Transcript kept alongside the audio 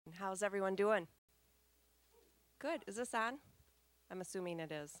How's everyone doing? Good. Is this on? I'm assuming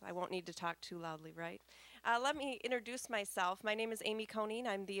it is. I won't need to talk too loudly, right? Let me introduce myself. My name is Amy Koning.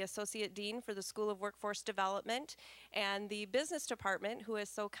 I'm the Associate Dean for the School of Workforce Development, and the Business Department, who has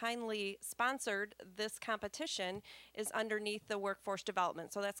so kindly sponsored this competition, is underneath the Workforce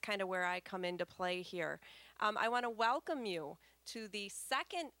Development. So that's kind of where I come into play here. I want to welcome you to the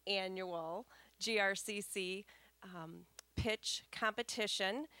second annual GRCC pitch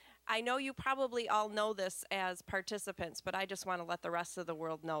competition. I know you probably all know this as participants, but I just want to let the rest of the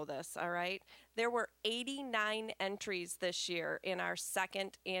world know this, all right? There were 89 entries this year in our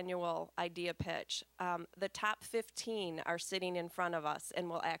second annual idea pitch. The top 15 are sitting in front of us and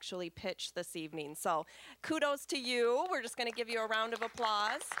will actually pitch this evening. So kudos to you. We're just going to give you a round of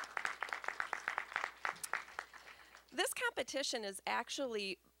applause. This competition is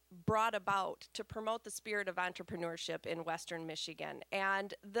actually brought about to promote the spirit of entrepreneurship in Western Michigan.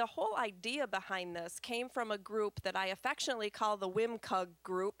 And the whole idea behind this came from a group that I affectionately call the WMCUG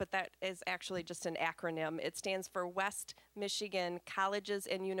group, but that is actually just an acronym. It stands for West Michigan Colleges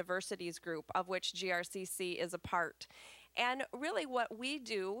and Universities Group, of which GRCC is a part. And really what we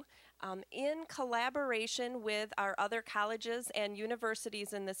do in collaboration with our other colleges and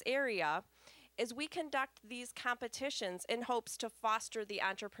universities in this area is we conduct these competitions in hopes to foster the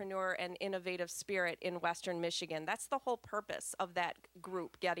entrepreneur and innovative spirit in Western Michigan. That's the whole purpose of that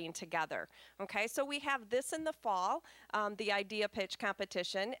group getting together. Okay, so we have this in the fall, the idea pitch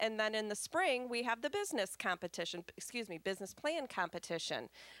competition, and then in the spring we have the business plan competition.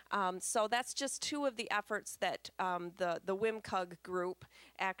 So that's just two of the efforts that the WMCUG group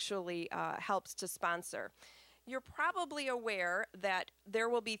actually helps to sponsor. You're probably aware that there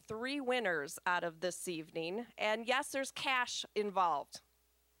will be 3 winners out of this evening, and yes, there's cash involved.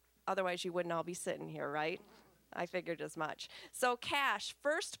 Otherwise, you wouldn't all be sitting here, right? I figured as much. So cash,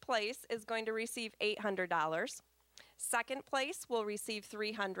 first place is going to receive $800. Second place will receive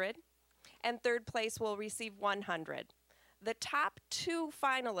 $300, and third place will receive $100. The top 2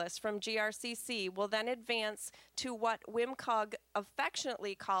 finalists from GRCC will then advance to what WMCUG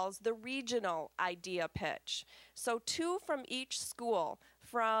affectionately calls the regional idea pitch. So 2 from each school,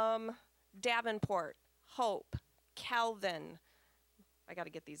 from Davenport, Hope, Calvin, I got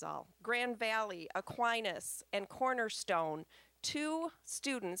to get these all, Grand Valley, Aquinas, and Cornerstone. 2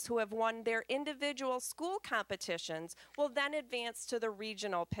 students who have won their individual school competitions will then advance to the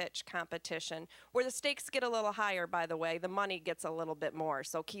regional pitch competition, where the stakes get a little higher, by the way. The money gets a little bit more,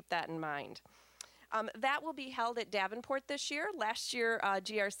 so keep that in mind. That will be held at Davenport this year. Last year,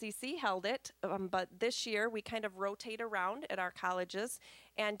 GRCC held it, but this year we kind of rotate around at our colleges,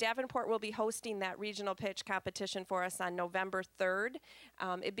 and Davenport will be hosting that regional pitch competition for us on November 3rd.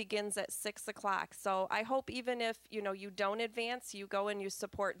 It begins at 6 o'clock. So I hope even if you don't advance, you go and you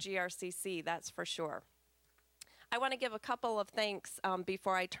support GRCC, that's for sure. I want to give a couple of thanks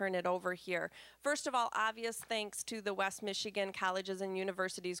before I turn it over here. First of all, obvious thanks to the West Michigan Colleges and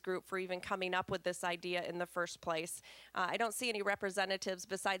Universities group for even coming up with this idea in the first place. I don't see any representatives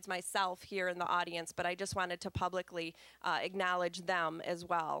besides myself here in the audience, but I just wanted to publicly acknowledge them as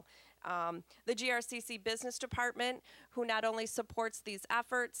well. The GRCC Business Department, who not only supports these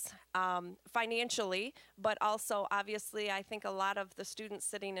efforts financially, but also, obviously, I think a lot of the students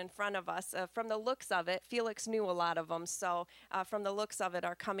sitting in front of us, from the looks of it, Felix knew a lot of them, so from the looks of it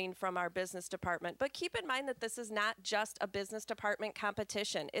are coming from our business department. But keep in mind that this is not just a business department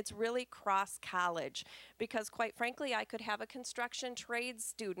competition. It's really cross-college, because quite frankly, I could have a construction trades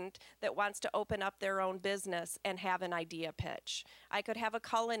student that wants to open up their own business and have an idea pitch. I could have a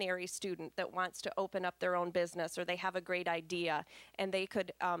culinary student that wants to open up their own business, or they have a great idea and they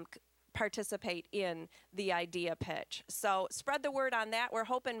could participate in the idea pitch. So spread the word on that. We're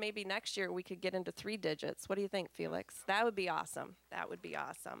hoping maybe next year we could get into 3 digits. What do you think, Felix? That would be awesome. That would be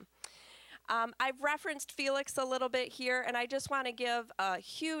awesome. I've referenced Felix a little bit here, and I just want to give a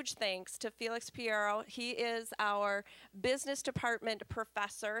huge thanks to Felix Pereiro. He is our business department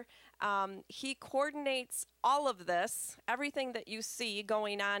professor. He coordinates all of this. Everything that you see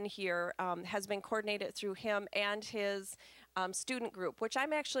going on here has been coordinated through him and his student group, which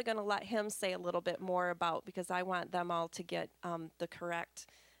I'm actually going to let him say a little bit more about, because I want them all to get the correct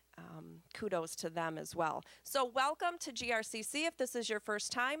kudos to them as well. So welcome to GRCC. If this is your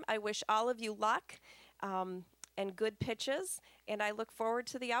first time, I wish all of you luck and good pitches, and I look forward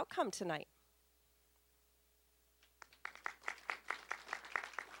to the outcome tonight.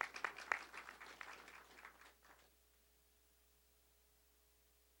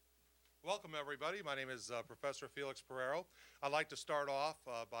 Welcome, everybody. My name is Professor Felix Pereiro. I'd like to start off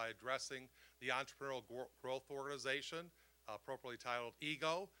by addressing the Entrepreneurial Growth Organization. appropriately titled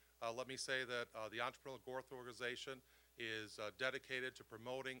EGO. Let me say that the Entrepreneurial Growth Organization is dedicated to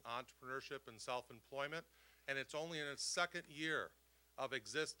promoting entrepreneurship and self-employment, and it's only in its second year of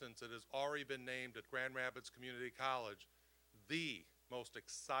existence. It has already been named at Grand Rapids Community College the most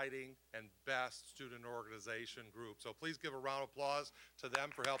exciting and best student organization group. So please give a round of applause to them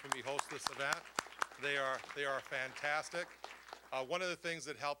for helping me host this event. They are fantastic. One of the things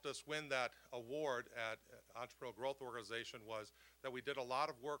that helped us win that award at Entrepreneurial Growth Organization was that we did a lot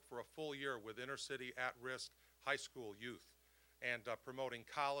of work for a full year with inner city at-risk high school youth and promoting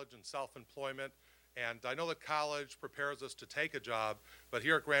college and self-employment. And I know that college prepares us to take a job, but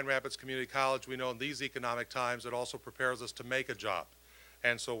here at Grand Rapids Community College, we know in these economic times it also prepares us to make a job.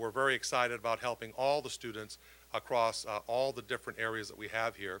 And so we're very excited about helping all the students across all the different areas that we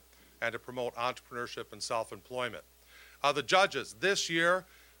have here and to promote entrepreneurship and self-employment. The judges, this year,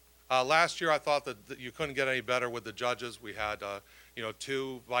 last year I thought that you couldn't get any better with the judges. We had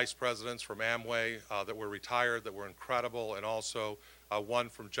two vice presidents from Amway that were retired that were incredible, and also one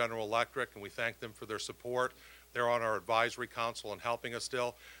from General Electric, and we thank them for their support. They're on our advisory council and helping us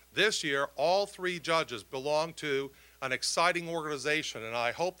still. This year, all three judges belong to an exciting organization, and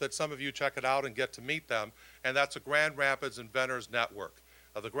I hope that some of you check it out and get to meet them, and that's the Grand Rapids Inventors Network.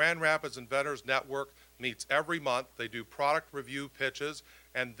 The Grand Rapids Inventors Network meets every month. They do product review pitches,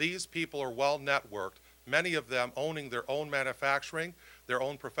 and these people are well networked, many of them owning their own manufacturing, their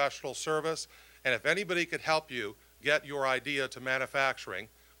own professional service, and if anybody could help you get your idea to manufacturing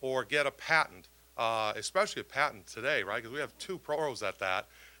or get a patent, especially a patent today, right, because we have two pros at that,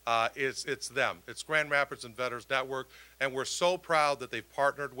 it's them. It's Grand Rapids Inventors Network, and we're so proud that they've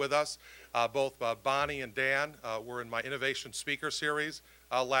partnered with us. Both Bonnie and Dan were in my Innovation Speaker Series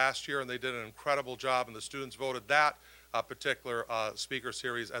last year, and they did an incredible job, and the students voted that particular speaker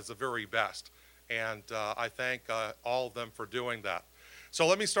series as the very best. And I thank all of them for doing that. So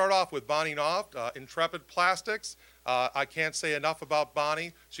let me start off with Bonnie Knopf, Intrepid Plastics. I can't say enough about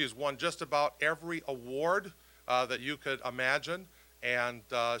Bonnie. She has won just about every award that you could imagine. And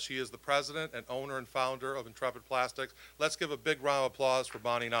she is the president and owner and founder of Intrepid Plastics. Let's give a big round of applause for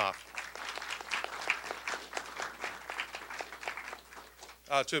Bonnie Knopf.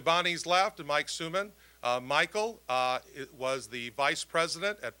 To Bonnie's left, and Mike Suman. Michael was the vice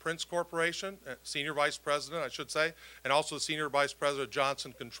president at Prince Corporation, senior vice president, I should say, and also the senior vice president of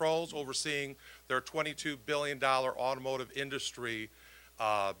Johnson Controls, overseeing their $22 billion automotive industry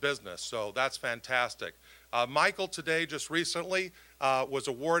business. So that's fantastic. Michael today, just recently, was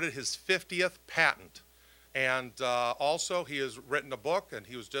awarded his 50th patent. And also, he has written a book, and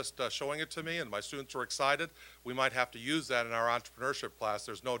he was just showing it to me, and my students are excited. We might have to use that in our entrepreneurship class.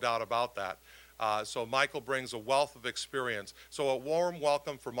 There's no doubt about that. So Michael brings a wealth of experience. So a warm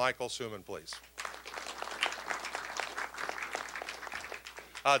welcome for Michael Suman, please.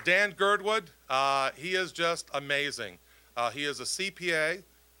 Dan Girdwood, he is just amazing. He is a CPA,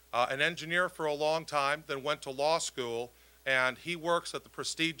 an engineer for a long time, then went to law school, and he works at the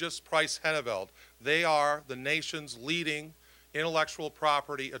prestigious Price Henneveld. They are the nation's leading intellectual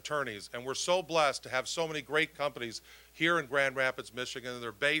property attorneys, and we're so blessed to have so many great companies here in Grand Rapids, Michigan, and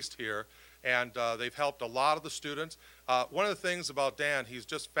they're based here, and they've helped a lot of the students. One of the things about Dan, he's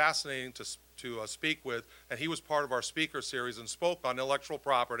just fascinating to speak with, and he was part of our speaker series and spoke on intellectual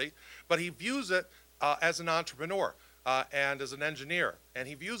property, but he views it as an entrepreneur and as an engineer, and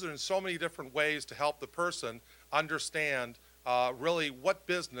he views it in so many different ways to help the person understand really what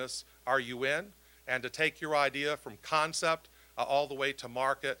business are you in, and to take your idea from concept all the way to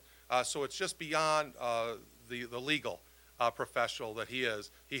market. So it's just beyond the legal professional that he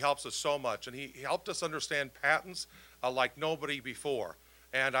is. He helps us so much, and he helped us understand patents like nobody before.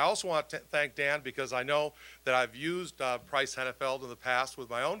 And I also want to thank Dan, because I know that I've used Price Henneveld in the past with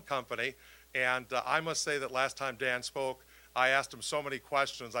my own company, and I must say that last time Dan spoke, I asked him so many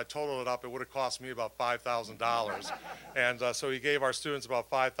questions, I totaled it up, it would have cost me about $5,000. And so he gave our students about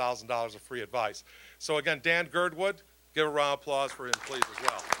 $5,000 of free advice. So again, Dan Girdwood, give a round of applause for him, please, as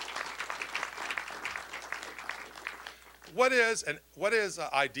well. What is an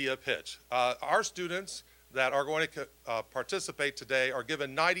idea pitch? Our students that are going to participate today are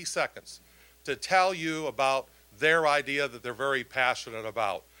given 90 seconds to tell you about their idea that they're very passionate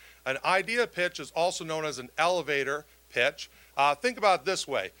about. An idea pitch is also known as an elevator pitch. Think about it this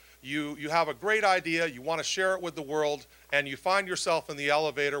way. You have a great idea, you want to share it with the world, and you find yourself in the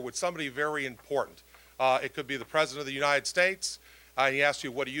elevator with somebody very important. It could be the President of the United States. He asks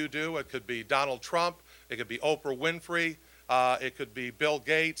you, what do you do? It could be Donald Trump. It could be Oprah Winfrey. It could be Bill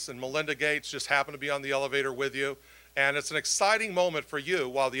Gates and Melinda Gates just happen to be on the elevator with you. And it's an exciting moment for you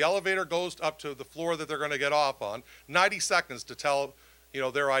while the elevator goes up to the floor that they're going to get off on, 90 seconds to tell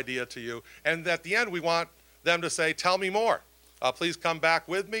their idea to you. And at the end, we want them to say, tell me more. Please come back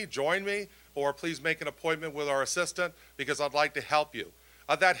with me, join me, or please make an appointment with our assistant because I'd like to help you.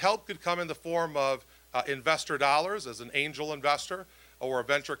 That help could come in the form of investor dollars as an angel investor or a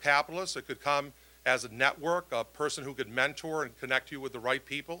venture capitalist. It could come as a network, a person who could mentor and connect you with the right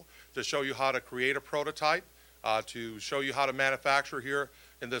people to show you how to create a prototype, to show you how to manufacture here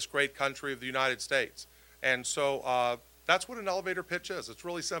in this great country of the United States. And so that's what an elevator pitch is. It's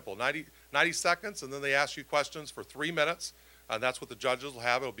really simple, 90 seconds, and then they ask you questions for 3 minutes. That's what the judges will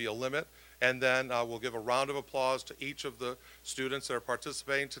have. It'll be a limit. And then we'll give a round of applause to each of the students that are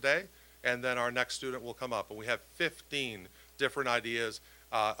participating today. And then our next student will come up. And we have 15 different ideas,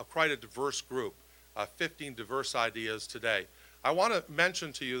 quite a diverse group, 15 diverse ideas today. I want to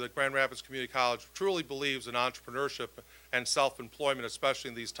mention to you that Grand Rapids Community College truly believes in entrepreneurship and self-employment, especially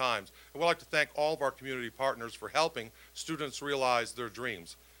in these times. And we'd like to thank all of our community partners for helping students realize their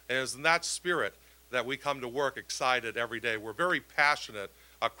dreams. And it's in that spirit that we come to work excited every day. We're very passionate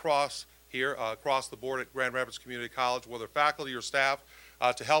across the board at Grand Rapids Community College, whether faculty or staff,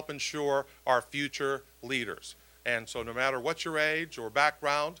 to help ensure our future leaders. And so no matter what your age or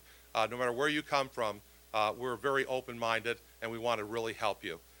background, no matter where you come from, we're very open-minded and we want to really help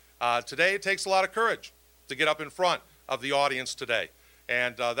you. Today it takes a lot of courage to get up in front of the audience today.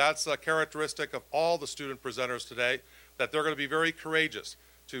 And that's a characteristic of all the student presenters today, that they're going to be very courageous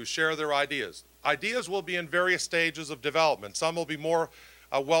to share their ideas. Ideas will be in various stages of development. Some will be more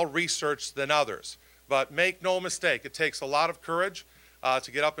well-researched than others. But make no mistake, it takes a lot of courage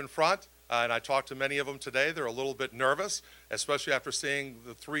to get up in front. And I talked to many of them today. They're a little bit nervous, especially after seeing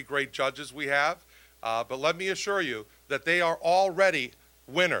the 3 great judges we have. But let me assure you that they are already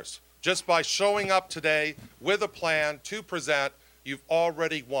winners. Just by showing up today with a plan to present, you've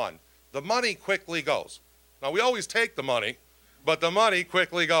already won. The money quickly goes. Now, we always take the money, but the money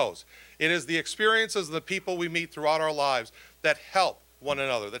quickly goes. It is the experiences and the people we meet throughout our lives that help one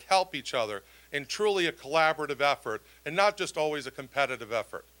another, that help each other in truly a collaborative effort and not just always a competitive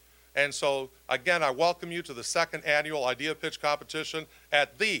effort. And so, again, I welcome you to the 2nd annual Idea Pitch Competition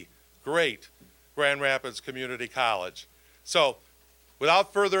at the great Grand Rapids Community College. So,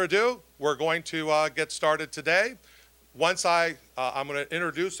 without further ado, we're going to get started today. Once I'm going to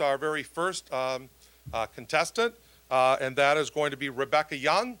introduce our very first contestant, and that is going to be Rebecca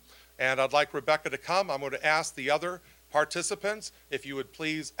Young. And I'd like Rebecca to come. I'm going to ask the other participants if you would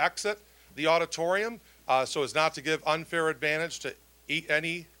please exit the auditorium so as not to give unfair advantage to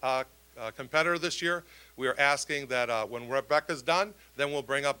any competitor this year. We are asking that when Rebecca's done, then we'll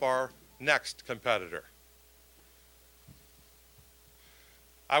bring up our next competitor.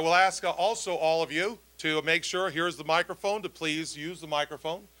 I will ask also all of you to make sure, here's the microphone, to please use the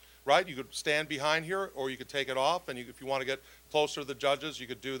microphone, right? You could stand behind here or you could take it off, and if you want to get closer to the judges, you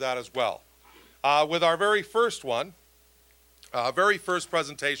could do that as well. With our very first one, very first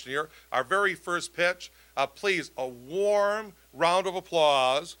presentation here, our very first pitch, please, a warm round of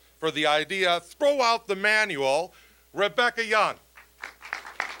applause for the idea, throw out the manual, Rebecca Young.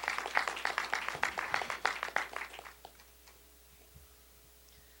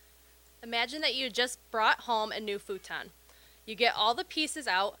 Imagine that you just brought home a new futon. You get all the pieces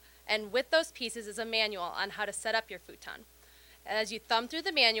out, and with those pieces is a manual on how to set up your futon. As you thumb through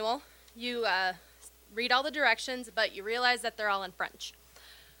the manual, you read all the directions, but you realize that they're all in French.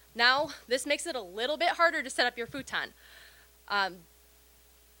 Now, this makes it a little bit harder to set up your futon.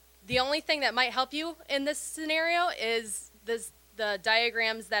 The only thing that might help you in this scenario is the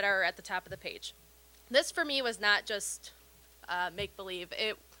diagrams that are at the top of the page. This, for me, was not just make-believe.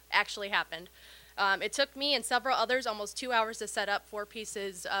 It actually happened. It took me and several others almost 2 hours to set up 4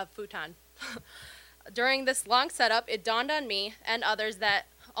 pieces of futon. During this long setup, it dawned on me and others that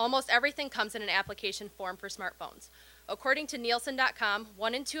almost everything comes in an application form for smartphones. According to Nielsen.com,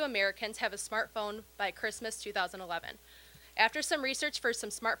 1 in 2 Americans have a smartphone by Christmas 2011. After some research for some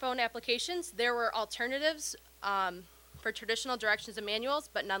smartphone applications, there were alternatives for traditional directions and manuals,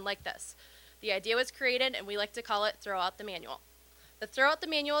 but none like this. The idea was created, and we like to call it Throw Out the Manual. The Throw Out the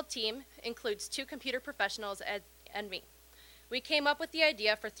Manual team includes 2 computer professionals and me. We came up with the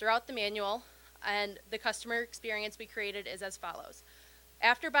idea for Throw Out the Manual, and the customer experience we created is as follows.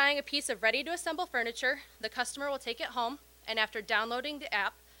 After buying a piece of ready-to-assemble furniture, the customer will take it home, and after downloading the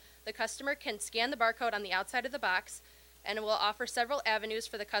app, the customer can scan the barcode on the outside of the box, and it will offer several avenues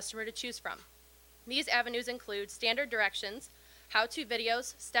for the customer to choose from. These avenues include standard directions, how-to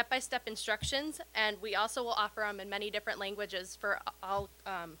videos, step-by-step instructions, and we also will offer them in many different languages for all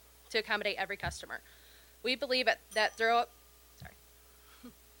to accommodate every customer. We believe that throughout. Sorry.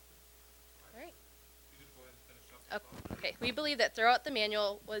 All right. Okay. We believe that throughout the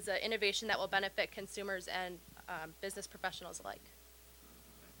manual was an innovation that will benefit consumers and business professionals alike.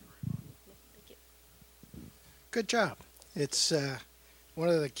 Thank you. Good job. It's one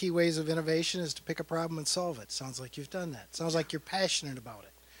of the key ways of innovation is to pick a problem and solve it. Sounds like you've done that. Sounds like you're passionate about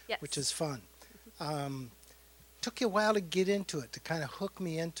it, Yes. which is fun. Took you a while to get into it, to kind of hook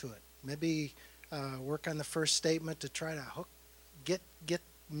me into it. Maybe work on the first statement to try to get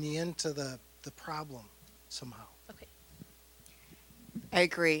me into the problem somehow. Okay. I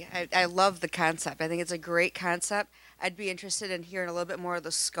agree. I love the concept. I think it's a great concept. I'd be interested in hearing a little bit more of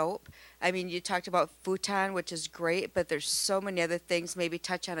the scope. I mean, you talked about futon, which is great, but there's so many other things. Maybe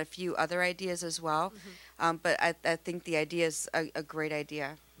touch on a few other ideas as well. But I think the idea is a great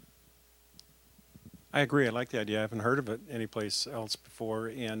idea. I agree. I like the idea. I haven't heard of it anyplace else before.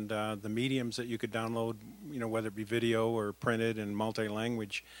 And the mediums that you could download, whether it be video or printed and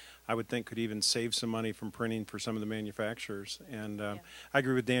multi-language, I would think could even save some money from printing for some of the manufacturers. And I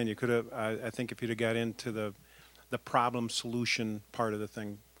agree with Dan. You could have. I think if you'd have got into the problem solution part of the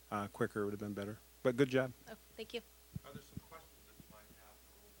thing quicker, it would have been better. But good job. Oh, thank you. Are there some questions that you might have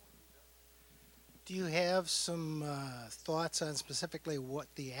for a little more detail? Do you have some thoughts on specifically what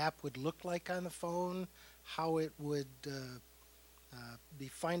the app would look like on the phone, how it would be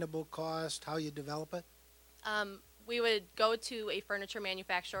findable cost, how you develop it? We would go to a furniture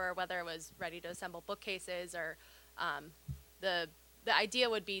manufacturer, whether it was ready to assemble bookcases or the idea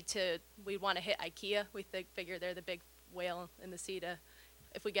would be we'd want to hit IKEA. We figure they're the big whale in the sea.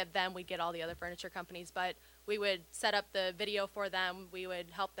 If we get them, we'd get all the other furniture companies. But we would set up the video for them. We would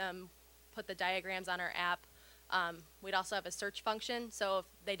help them put the diagrams on our app. We'd also have a search function. So if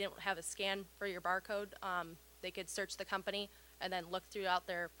they didn't have a scan for your barcode, they could search the company and then look throughout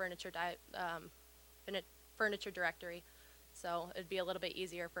their furniture directory. So it'd be a little bit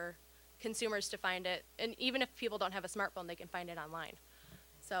easier for consumers to find it, and even if people don't have a smartphone, they can find it online.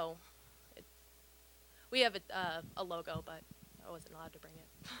 So we have a logo, but I wasn't allowed to bring it.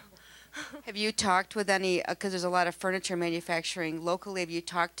 Have you talked with any, because there's a lot of furniture manufacturing locally, have you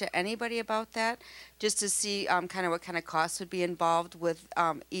talked to anybody about that? Just to see kind of what kind of costs would be involved with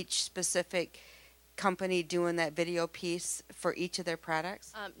each specific company doing that video piece for each of their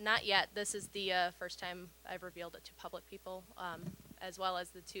products? Not yet. This is the first time I've revealed it to public people, as well as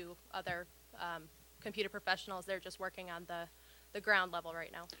the two other computer professionals. They're just working on the ground level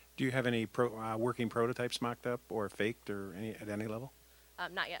right now. Do you have any working prototypes mocked up or faked or at any level?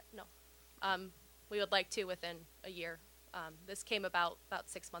 Not yet, no. We would like to within a year. This came about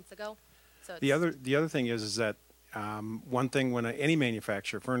 6 months ago. So the other thing is that one thing when any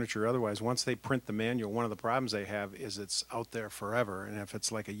manufacturer, furniture or otherwise, once they print the manual, one of the problems they have is it's out there forever. And if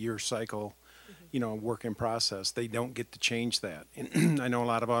it's like a year cycle, work in process, they don't get to change that. And I know a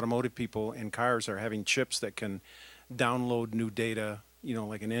lot of automotive people in cars are having chips that can download new data,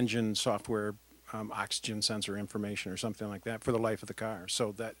 like an engine software, oxygen sensor information or something like that for the life of the car.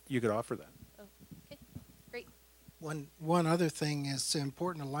 So that you could offer that. Oh, okay, great. One other thing is it's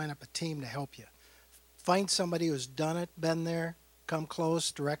important to line up a team to help you. Find somebody who's done it, been there, come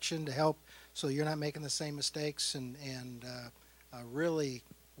close, direction to help so you're not making the same mistakes and really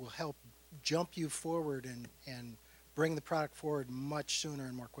will help jump you forward and bring the product forward much sooner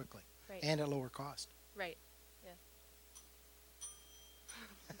and more quickly. Right. And at lower cost. Right. Yeah.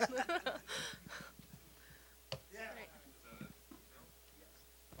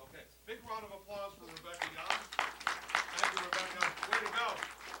 Okay, big round of applause for Rebecca Young. Thank you, Rebecca. Way to go.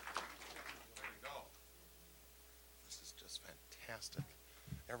 Way to go. This is just fantastic.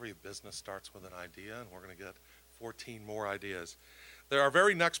 Every business starts with an idea, and we're going to get 14 more ideas. Our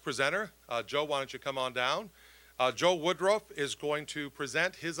very next presenter, Joe, why don't you come on down? Joe Woodruff is going to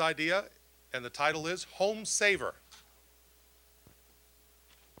present his idea, and the title is Home Saver.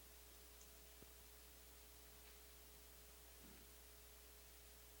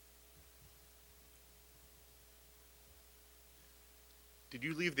 Did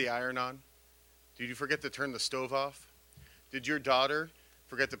you leave the iron on? Did you forget to turn the stove off? Did your daughter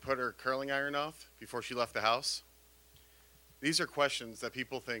forget to put her curling iron off before she left the house? These are questions that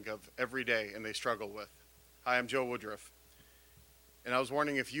people think of every day and they struggle with. Hi, I'm Joe Woodruff. And I was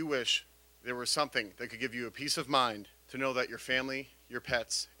wondering if you wish there was something that could give you a peace of mind to know that your family, your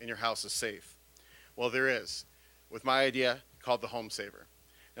pets, and your house is safe. Well, there is, with my idea called the Home Saver.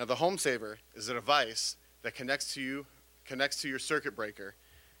 Now, the Home Saver is a device that connects to your circuit breaker,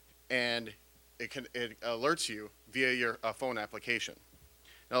 and it alerts you via your phone application.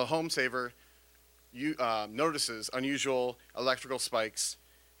 Now, the Home Saver notices unusual electrical spikes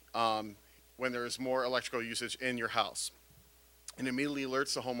when there is more electrical usage in your house and immediately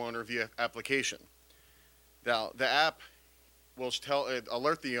alerts the homeowner via application. Now, the app will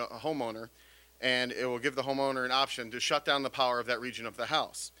alert the homeowner, and it will give the homeowner an option to shut down the power of that region of the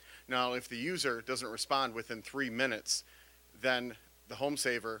house. Now, if the user doesn't respond within 3 minutes, then the home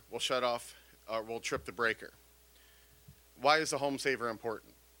saver will shut off or will trip the breaker. Why is the home saver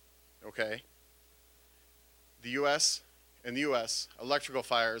important? Okay. In the U.S., electrical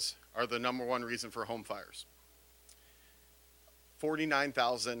fires are the #1 reason for home fires.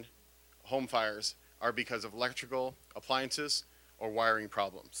 49,000 home fires are because of electrical appliances or wiring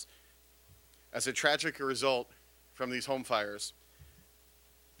problems. As a tragic result from these home fires,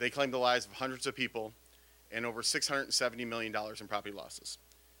 they claim the lives of hundreds of people and over $670 million in property losses.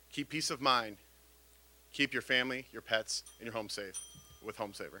 Keep peace of mind. Keep your family, your pets, and your home safe with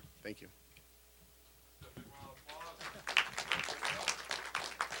Home Saver. Thank you.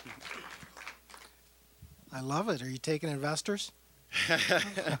 I love it. Are you taking investors?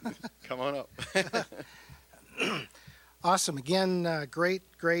 Come on up. Awesome. Again, great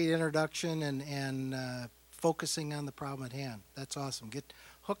introduction and focusing on the problem at hand. That's awesome.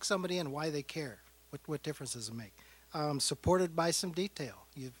 Hook somebody in why they care. What difference does it make? Supported by some detail.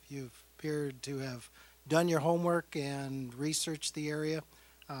 You've appeared to have done your homework and researched the area.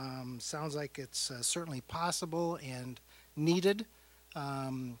 Sounds like it's certainly possible and needed.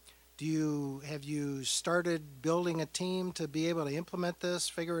 Have you started building a team to be able to implement this,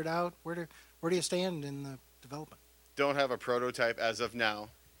 figure it out? Where do you stand in the development? Don't have a prototype as of now.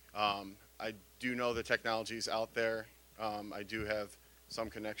 I do know the technology's out there. I do have some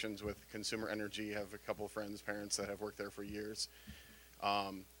connections with Consumer Energy. I have a couple of friends, parents that have worked there for years.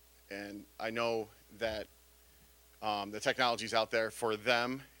 And I know that the technology's out there for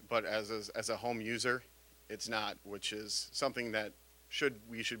them, but as a home user, it's not, which is something that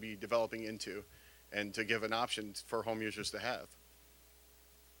we should be developing into and to give an option for home users to have.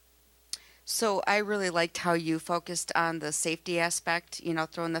 So I really liked how you focused on the safety aspect,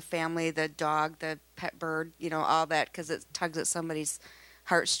 throwing the family, the dog, the pet bird, all that, because it tugs at somebody's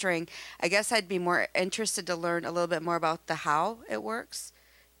heartstring. I guess I'd be more interested to learn a little bit more about the how it works,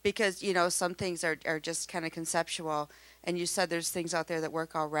 because, some things are just kind of conceptual, and you said there's things out there that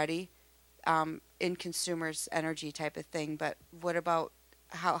work already in consumers' energy type of thing, but what about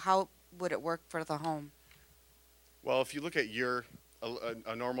how would it work for the home? Well, if you look at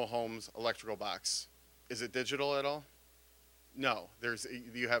a normal home's electrical box, is it digital at all? No.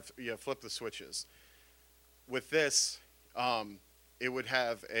 You have flip the switches. With this, it would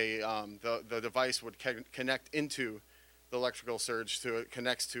have the device would connect into the electrical surge so it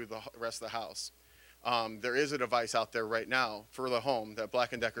connects to the rest of the house. There is a device out there right now for the home that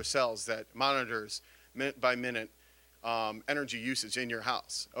Black & Decker sells that monitors minute by minute energy usage in your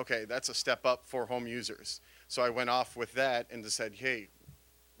house. Okay, that's a step up for home users. So I went off with that and just said, hey,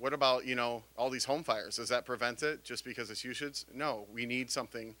 what about, all these home fires? Does that prevent it just because it's usage? No, we need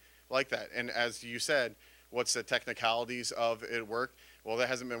something like that. And as you said, what's the technicalities of it work? Well, that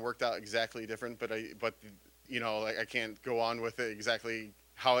hasn't been worked out exactly different, but I can't go on with it exactly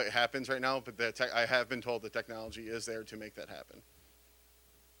how it happens right now, but I have been told the technology is there to make that happen.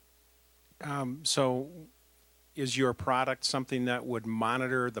 So is your product something that would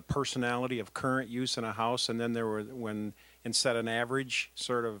monitor the personality of current use in a house, and then instead an average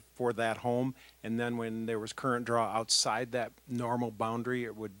sort of for that home, and then when there was current draw outside that normal boundary,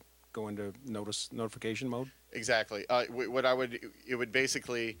 it would go into notification mode? Exactly. It would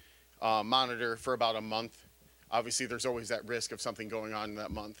basically monitor for about a month. Obviously, there's always that risk of something going on in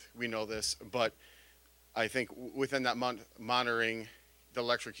that month. We know this, but I think within that month, monitoring the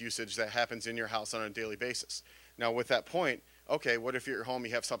electric usage that happens in your house on a daily basis. Now, with that point, okay, what if you're at home,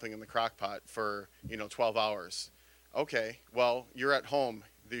 you have something in the crock pot for 12 hours? Okay, well, you're at home.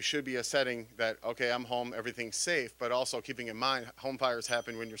 There should be a setting that, okay, I'm home, everything's safe, but also keeping in mind, home fires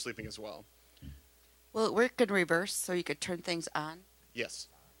happen when you're sleeping as well. Will it work in reverse so you could turn things on? Yes.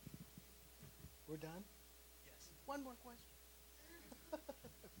 We're done? Yes. One more question.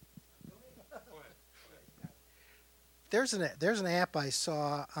 There's an app I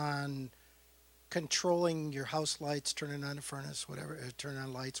saw on controlling your house lights, turning on the furnace, whatever, turning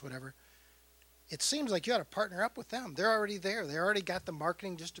on lights, whatever. It seems like you ought to partner up with them. They're already there. They already got the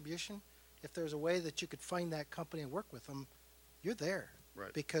marketing distribution. If there's a way that you could find that company and work with them, you're there.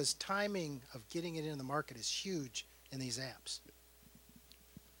 Right. Because timing of getting it in the market is huge in these apps.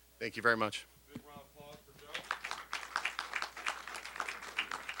 Thank you very much. Big round of applause for Joe.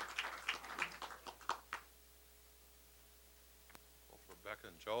 Both Rebecca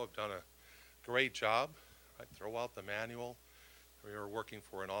and Joe have done a great job. I throw out the manual. We were working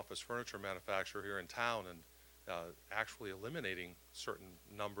for an office furniture manufacturer here in town, and actually eliminating certain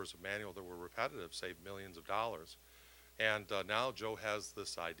numbers of manual that were repetitive saved millions of dollars. And now Joe has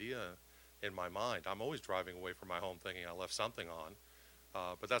this idea in my mind. I'm always driving away from my home thinking I left something on,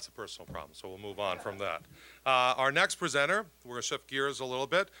 but that's a personal problem, so we'll move on from that. Our next presenter, we're going to shift gears a little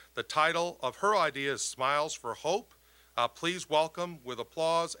bit. The title of her idea is Smiles for Hope. Please welcome, with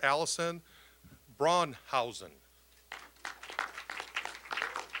applause, Allison Braunhausen.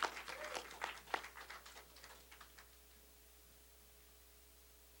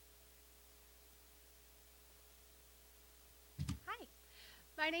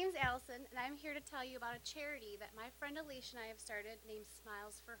 My name's Allison, and I'm here to tell you about a charity that my friend Alicia and I have started named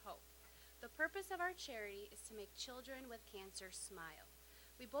Smiles for Hope. The purpose of our charity is to make children with cancer smile.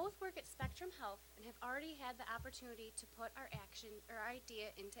 We both work at Spectrum Health and have already had the opportunity to put our idea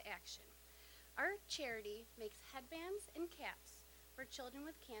into action. Our charity makes headbands and caps for children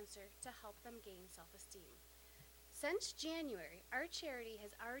with cancer to help them gain self-esteem. Since January, our charity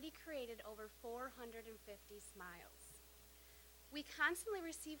has already created over 450 smiles. We constantly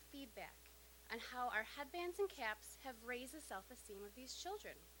receive feedback on how our headbands and caps have raised the self-esteem of these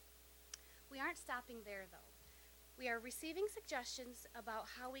children. We aren't stopping there, though. We are receiving suggestions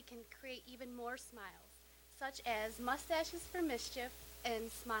about how we can create even more smiles, such as mustaches for mischief and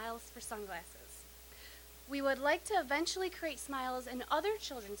smiles for sunglasses. We would like to eventually create smiles in other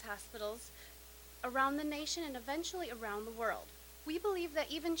children's hospitals around the nation and eventually around the world. We believe that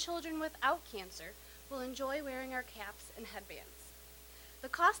even children without cancer will enjoy wearing our caps and headbands. The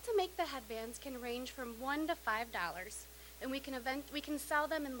cost to make the headbands can range from $1 to $5, and we can sell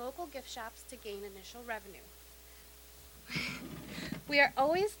them in local gift shops to gain initial revenue. We are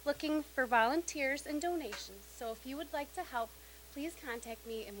always looking for volunteers and donations, so if you would like to help, please contact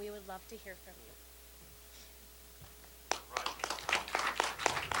me and we would love to hear from you.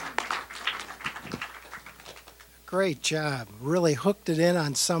 Great job. Really hooked it in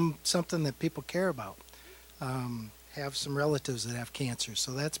on something that people care about. Have some relatives that have cancer,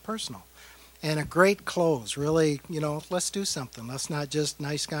 so that's personal. And a great close. Really, let's do something. Let's not just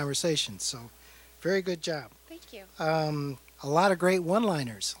nice conversations. So, very good job. Thank you. A lot of great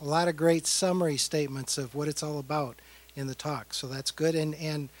one-liners, a lot of great summary statements of what it's all about in the talk. So that's good.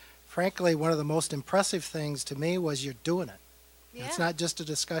 And frankly, one of the most impressive things to me was you're doing it. Yeah. It's not just a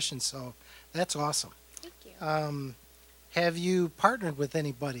discussion, so that's awesome. Thank you. Have you partnered with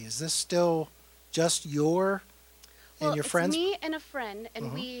anybody? Is this still just your and your friends? It's me and a friend,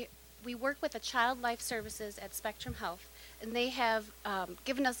 and we work with the Child Life Services at Spectrum Health, and they have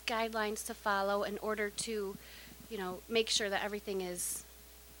given us guidelines to follow in order to, make sure that everything is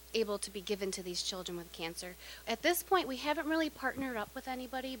able to be given to these children with cancer. At this point, we haven't really partnered up with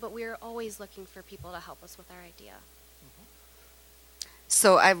anybody, but we're always looking for people to help us with our idea.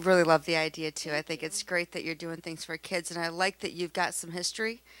 So I really love the idea too. I think it's great that you're doing things for kids, and I like that you've got some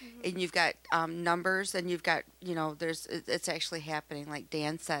history, and you've got numbers, and you've got it's actually happening, like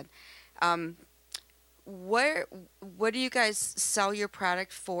Dan said. What do you guys sell your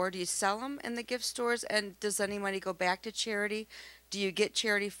product for? Do you sell them in the gift stores, and does any money go back to charity? Do you get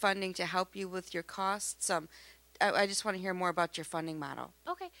charity funding to help you with your costs? I just want to hear more about your funding model.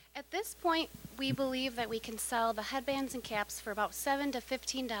 Okay. At this point, we believe that we can sell the headbands and caps for about $7 to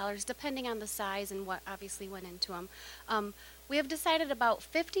 $15, depending on the size and what obviously went into them. We have decided about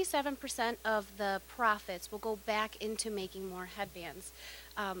 57% of the profits will go back into making more headbands.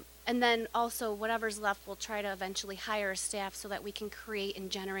 And then also whatever's left, we'll try to eventually hire a staff so that we can create and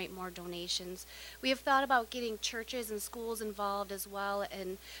generate more donations. We have thought about getting churches and schools involved as well,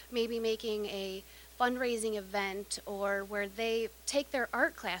 and maybe making a fundraising event or where they take their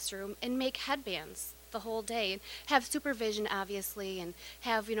art classroom and make headbands the whole day and have supervision, obviously, and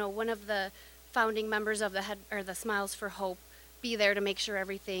have one of the founding members of the Smiles for Hope be there to make sure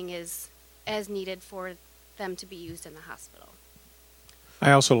everything is as needed for them to be used in the hospital.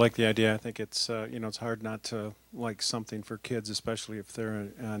 I also like the idea. I think it's it's hard not to like something for kids, especially if they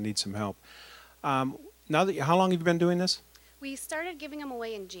need some help. How long have you been doing this? We started giving them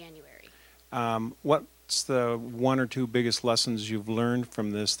away in January. What's the one or two biggest lessons you've learned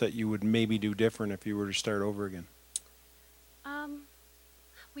from this that you would maybe do different if you were to start over again?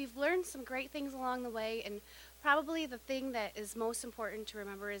 We've learned some great things along the way, and probably the thing that is most important to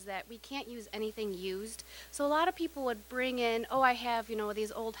remember is that we can't use anything used. So a lot of people would bring in, I have,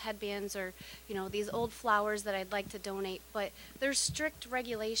 these old headbands or, these old flowers that I'd like to donate, but there's strict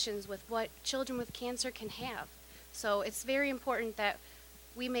regulations with what children with cancer can have. So it's very important that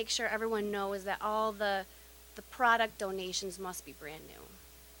we make sure everyone knows that all the product donations must be brand new.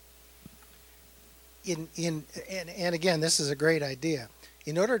 And again, this is a great idea.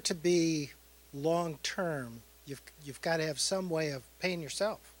 In order to be long term, you've got to have some way of paying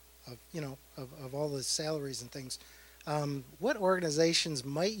yourself, of all the salaries and things. What organizations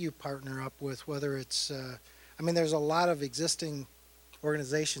might you partner up with? Whether it's, there's a lot of existing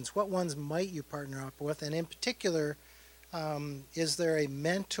organizations. What ones might you partner up with? And in particular, is there a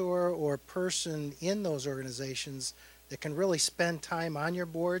mentor or person in those organizations that can really spend time on your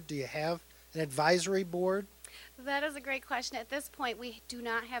board? Do you have an advisory board? That is a great question. At this point, we do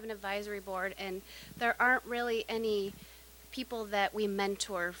not have an advisory board, and there aren't really any people that we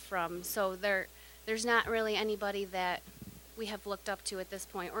mentor from. So there's not really anybody that we have looked up to at this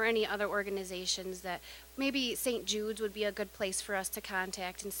point, or any other organizations that maybe St. Jude's would be a good place for us to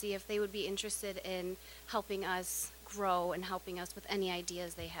contact and see if they would be interested in helping us grow and helping us with any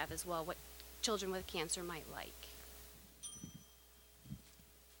ideas they have as well, what children with cancer might like.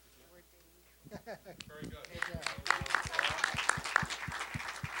 Very good.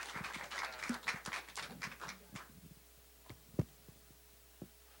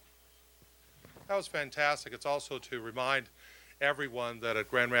 That was fantastic. It's also to remind everyone that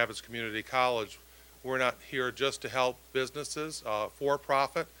at Grand Rapids Community College, we're not here just to help businesses for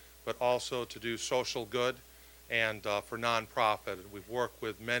profit, but also to do social good and for nonprofit. We've worked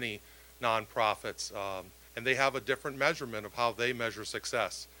with many nonprofits, and they have a different measurement of how they measure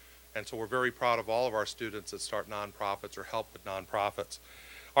success. And so we're very proud of all of our students that start nonprofits or help with nonprofits.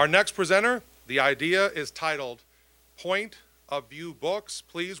 Our next presenter, the idea is titled Point of View Books.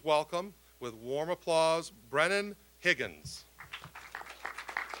 Please welcome, with warm applause, Brennan Higgins.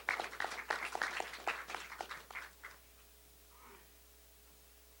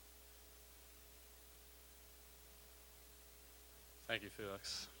 Thank you,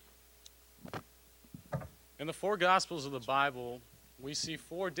 Felix. In the four Gospels of the Bible, we see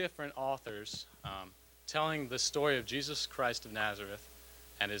four different authors telling the story of Jesus Christ of Nazareth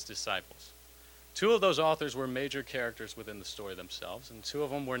and his disciples. Two of those authors were major characters within the story themselves, and two of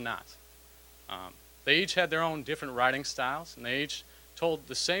them were not. They each had their own different writing styles, and they each told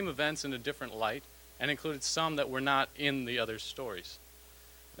the same events in a different light, and included some that were not in the other stories.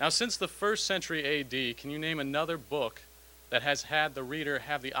 Now, since the 1st century AD, can you name another book that has had the reader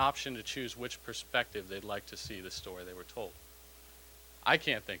have the option to choose which perspective they'd like to see the story they were told? I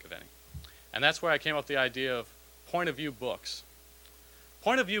can't think of any. And that's where I came up with the idea of point of view books.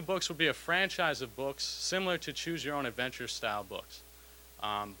 Point of view books would be a franchise of books similar to choose your own adventure style books.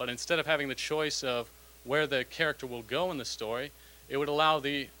 But instead of having the choice of where the character will go in the story, it would allow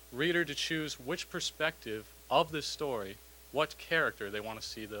the reader to choose which perspective of the story, what character they want to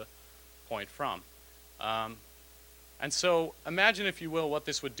see the point from. And so imagine, if you will, what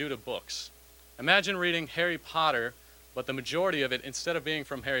this would do to books. Imagine reading Harry Potter, but the majority of it, instead of being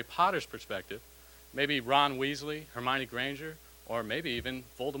from Harry Potter's perspective, maybe Ron Weasley, Hermione Granger, or maybe even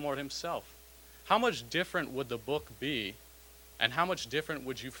Voldemort himself. How much different would the book be, and how much different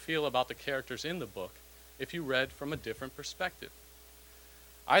would you feel about the characters in the book if you read from a different perspective?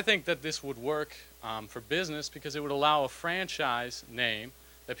 I think that this would work for business because it would allow a franchise name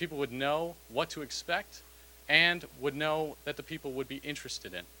that people would know what to expect and would know that the people would be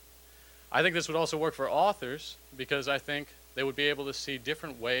interested in. I think this would also work for authors because I think they would be able to see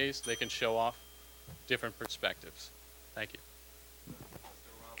different ways they can show off different perspectives. Thank you.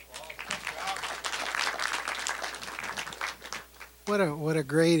 What a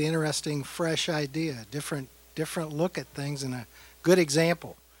great, interesting, fresh idea. Different look at things and a good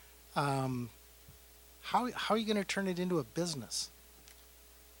example. How are you going to turn it into a business?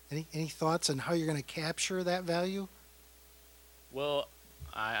 Any thoughts on how you're going to capture that value? Well,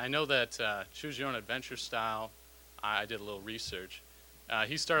 I know that Choose Your Own Adventure Style, I did a little research.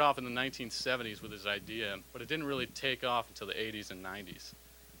 He started off in the 1970s with his idea, but it didn't really take off until the 80s and 90s.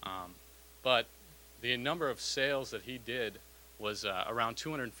 But the number of sales that he did was around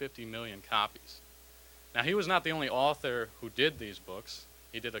 250 million copies. Now, he was not the only author who did these books.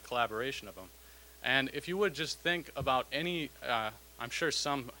 He did a collaboration of them. And if you would just think about any, I'm sure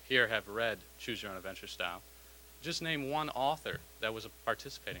some here have read Choose Your Own Adventure Style. Just name one author that was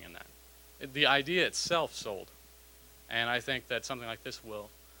participating in that. The idea itself sold. And I think that something like this will.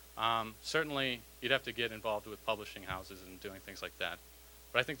 Certainly, you'd have to get involved with publishing houses and doing things like that.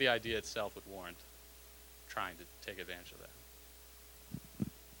 But I think the idea itself would warrant trying to take advantage of that.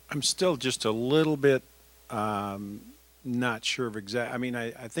 I'm still just a little bit not sure of exact. I mean,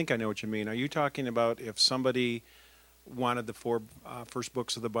 I think I know what you mean. Are you talking about if somebody wanted the four first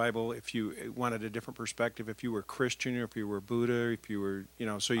books of the Bible, if you wanted a different perspective, if you were Christian or if you were Buddha, if you were,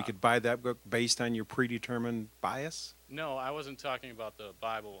 so you could buy that book based on your predetermined bias? No, I wasn't talking about the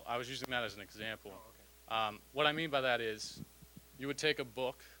Bible. I was using that as an example. What I mean by that is you would take a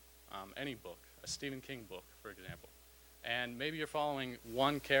book, any book, a Stephen King book, for example, and maybe you're following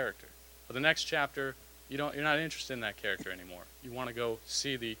one character. For the next chapter, you're not interested in that character anymore. You want to go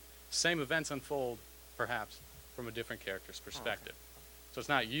see the same events unfold, perhaps, from a different character's perspective. So it's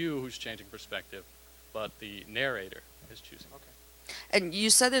not you who's changing perspective, but the narrator is choosing. And you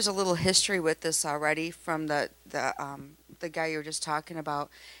said there's a little history with this already from the guy you were just talking about.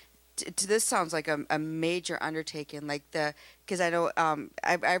 This sounds like a major undertaking, because I know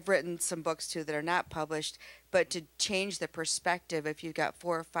I've written some books too that are not published, but to change the perspective, if you've got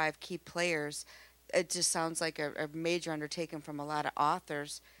 4 or 5 key players, it just sounds like a major undertaking from a lot of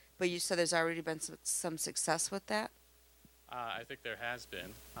authors. But you said there's already been some success with that? I think there has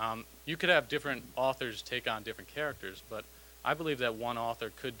been. You could have different authors take on different characters, but I believe that one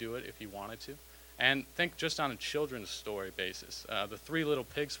author could do it if he wanted to. And think just on a children's story basis. The Three Little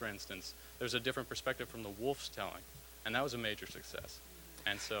Pigs, for instance, there's a different perspective from the wolf's telling, and that was a major success.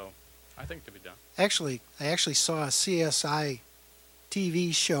 And so I think it could be done. Actually, I actually saw a CSI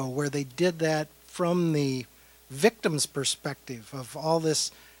TV show where they did that from the victim's perspective of all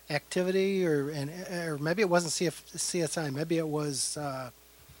this activity, or maybe it wasn't CSI, maybe it was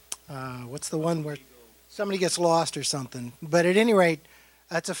what's the one where somebody gets lost or something. But at any rate,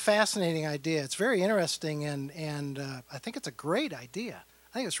 that's a fascinating idea. It's very interesting, and I think it's a great idea.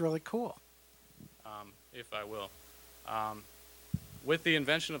 I think it's really cool. If I will. With the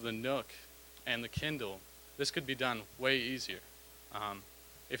invention of the Nook and the Kindle, this could be done way easier.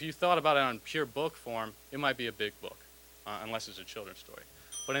 If you thought about it on pure book form, it might be a big book, unless it's a children's story.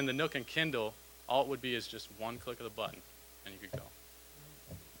 But in the Nook and Kindle, all it would be is just one click of the button, and you could go.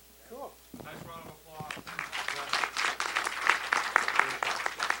 Cool. Nice round of applause.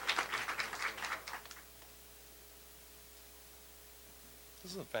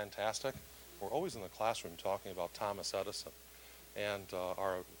 Isn't it fantastic? We're always in the classroom talking about Thomas Edison, and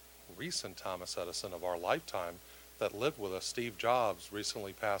our recent Thomas Edison of our lifetime that lived with us, Steve Jobs,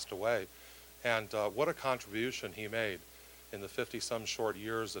 recently passed away. And what a contribution he made in the 50-some short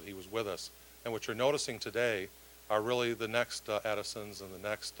years that he was with us. And what you're noticing today are really the next Edisons and the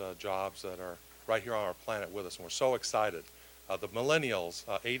next Jobs that are right here on our planet with us. And we're so excited. The millennials,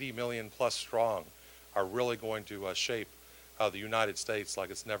 80 million plus strong, are really going to shape the United States like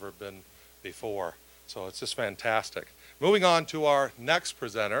it's never been before. So it's just fantastic. Moving on to our next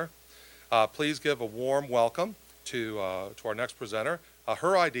presenter. Please give a warm welcome to our next presenter.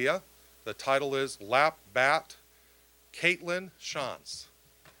 Her idea, the title is Lap Bat, Caitlin Shantz.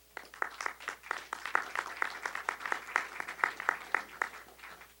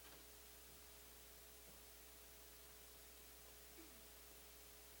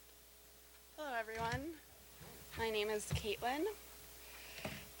 Hello everyone, my name is Caitlin.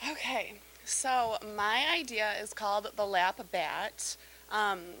 Okay, so my idea is called the Lap Bat.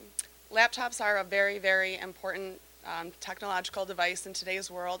 Laptops are a very, very important technological device in today's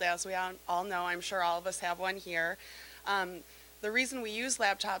world, as we all know. I'm sure all of us have one here. The reason we use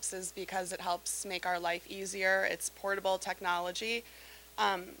laptops is because it helps make our life easier. It's portable technology.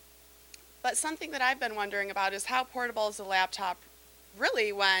 But something that I've been wondering about is how portable is a laptop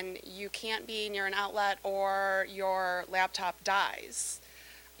really when you can't be near an outlet or your laptop dies?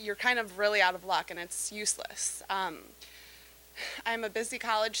 You're kind of really out of luck and it's useless. I'm a busy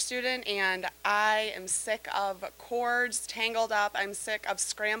college student and I am sick of cords tangled up. I'm sick of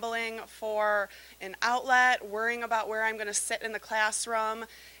scrambling for an outlet, worrying about where I'm going to sit in the classroom.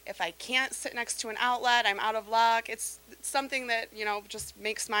 If I can't sit next to an outlet, I'm out of luck. It's something that, just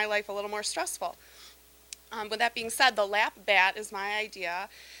makes my life a little more stressful. With that being said, the Lap Bat is my idea.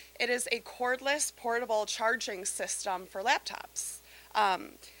 It is a cordless portable charging system for laptops.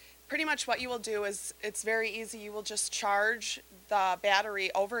 Pretty much what you will do is, it's very easy. You will just charge the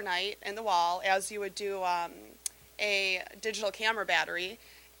battery overnight in the wall as you would do a digital camera battery.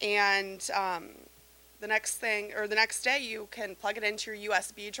 And the next day you can plug it into your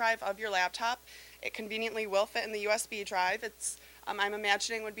USB drive of your laptop. It conveniently will fit in the USB drive. It's, I'm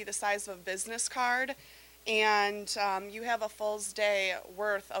imagining, would be the size of a business card. And you have a full day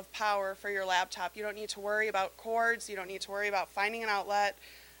worth of power for your laptop. You don't need to worry about cords. You don't need to worry about finding an outlet.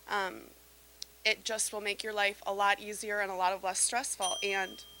 It just will make your life a lot easier and a lot less stressful.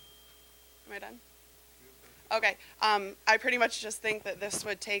 And, am I done? Okay. I pretty much just think that this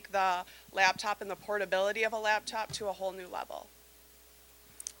would take the laptop and the portability of a laptop to a whole new level.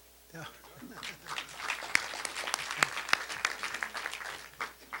 Yeah.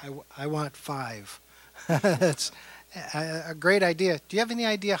 I want 5. That's a great idea. Do you have any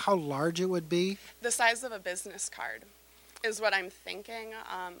idea how large it would be? The size of a business card is what I'm thinking.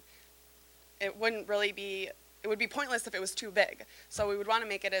 It wouldn't really be, it would be pointless if it was too big. So we would want to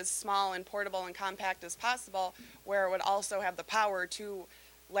make it as small and portable and compact as possible, where it would also have the power to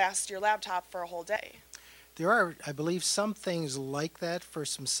last your laptop for a whole day. There are, I believe, some things like that for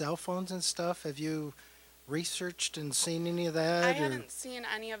some cell phones and stuff. Have you researched and seen any of that? I haven't seen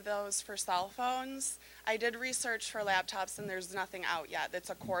any of those for cell phones. I did research for laptops, and there's nothing out yet that's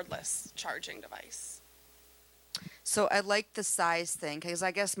a cordless charging device. So I like the size thing, because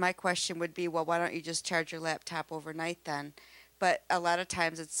I guess my question would be, well, why don't you just charge your laptop overnight then? But a lot of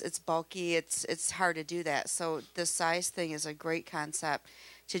times it's bulky, it's hard to do that. So the size thing is a great concept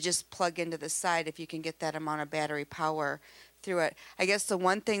to just plug into the side if you can get that amount of battery power through it. I guess the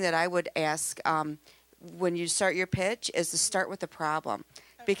one thing that I would ask when you start your pitch is to start with the problem.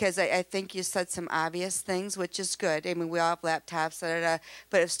 Because I think you said some obvious things, which is good. I mean, we all have laptops,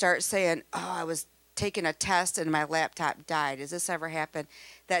 but if start saying, oh, I was taking a test and my laptop died. Does this ever happen?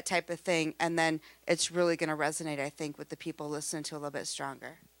 That type of thing. And then it's really going to resonate, I think, with the people listening to a little bit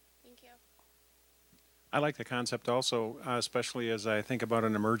stronger. Thank you. I like the concept also, especially as I think about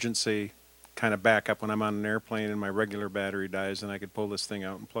an emergency kind of backup when I'm on an airplane and my regular battery dies and I could pull this thing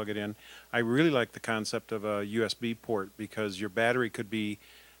out and plug it in. I really like the concept of a USB port because your battery could be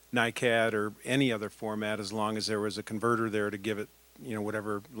NiCad or any other format as long as there was a converter there to give it, you know,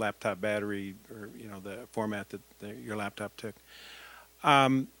 whatever laptop battery or, you know, the format that your laptop took.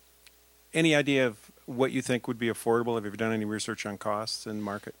 Any idea of what you think would be affordable? Have you done any research on costs and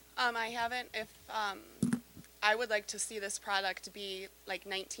market? I haven't. If I would like to see this product be like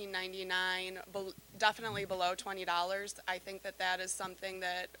 $19.99, definitely below $20. I think that is something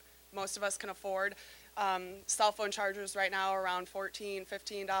that most of us can afford. Cell phone chargers right now are around $14,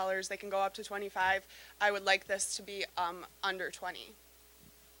 $15. They can go up to $25. I would like this to be under $20.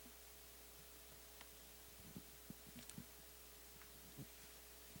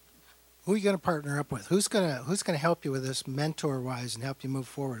 Who are you going to partner up with? Who's going to help you with this mentor-wise and help you move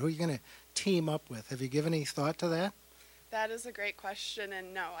forward? Who are you going to team up with? Have you given any thought to that? That is a great question,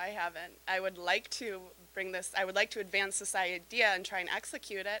 and no, I haven't. I would like to advance this idea and try and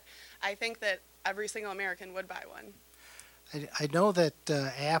execute it. I think that every single American would buy one. I know that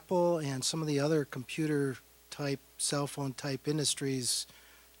Apple and some of the other computer-type, cell phone-type industries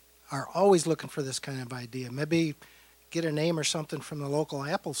are always looking for this kind of idea. Maybe get a name or something from the local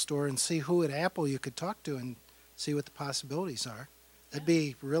Apple store and see who at Apple you could talk to and see what the possibilities are. That'd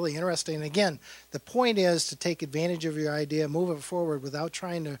be really interesting. And again, the point is to take advantage of your idea, move it forward without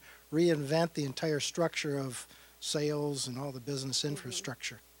trying to reinvent the entire structure of sales and all the business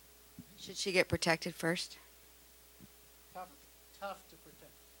infrastructure. Should she get protected first? Tough to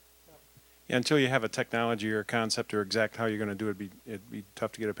protect. Tough. Yeah, until you have a technology or a concept or exact how you're going to do it, it'd be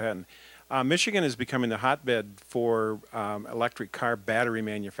tough to get a patent. Michigan is becoming the hotbed for electric car battery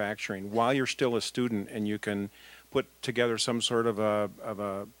manufacturing. While you're still a student and you can put together some sort of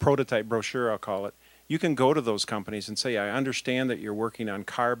a prototype brochure, I'll call it, you can go to those companies and say, I understand that you're working on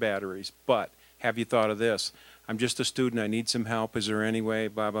car batteries, but have you thought of this? I'm just a student. I need some help. Is there any way?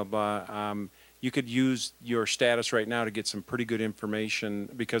 Blah, blah, blah. You could use your status right now to get some pretty good information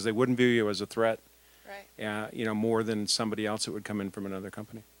because they wouldn't view you as a threat, right? You know, more than somebody else that would come in from another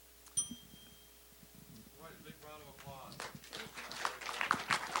company.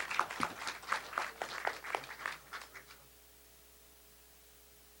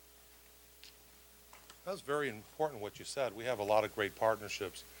 That's very important what you said. We have a lot of great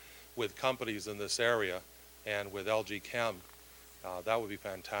partnerships with companies in this area and with LG Chem. That would be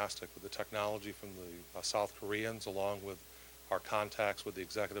fantastic with the technology from the South Koreans along with our contacts with the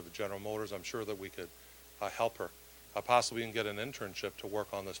executive of General Motors. I'm sure that we could help her, possibly even get an internship to work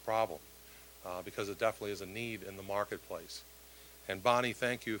on this problem because it definitely is a need in the marketplace. And Bonnie,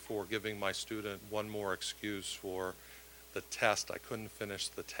 thank you for giving my student one more excuse for the test. I couldn't finish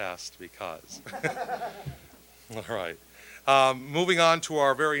the test because. All right. Moving on to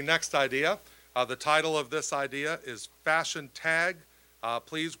our very next idea. The title of this idea is Fashion Tag.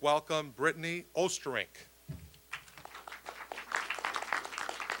 Please welcome Brittany Osterink.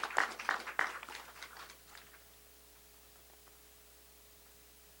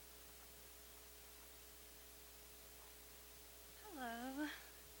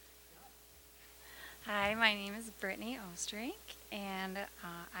 Hi, my name is Brittany Osterink, and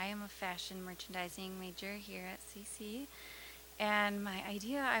I am a fashion merchandising major here at CC. And my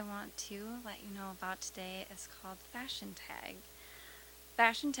idea I want to let you know about today is called Fashion Tag.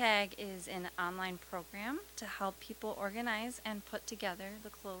 Fashion Tag is an online program to help people organize and put together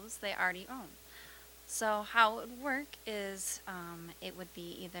the clothes they already own. So how it would work is it would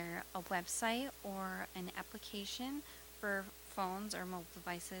be either a website or an application for phones or mobile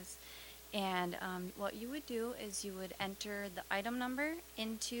devices. And what you would do is you would enter the item number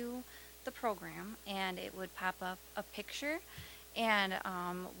into the program, and it would pop up a picture. And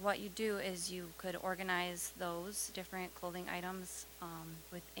what you do is you could organize those different clothing items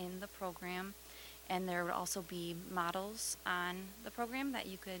within the program. And there would also be models on the program that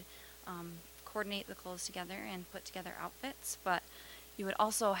you could coordinate the clothes together and put together outfits. But you would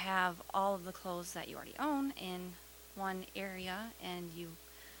also have all of the clothes that you already own in one area, and you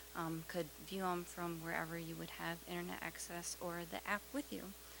could view them from wherever you would have internet access or the app with you.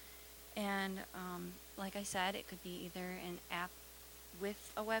 And like I said, it could be either an app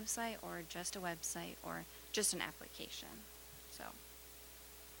with a website or just a website or just an application. So.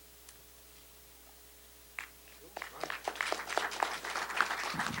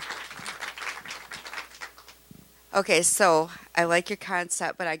 Okay, so I like your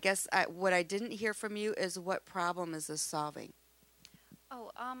concept, but I guess what I didn't hear from you is what problem is this solving?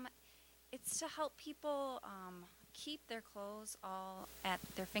 Oh, it's to help people keep their clothes all at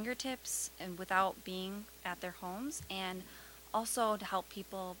their fingertips and without being at their homes, and also to help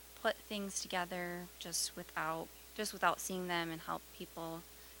people put things together just without seeing them, and help people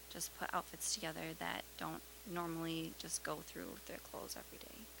just put outfits together that don't normally just go through their clothes every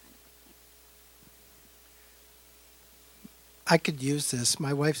day. Kind of a thing. I could use this.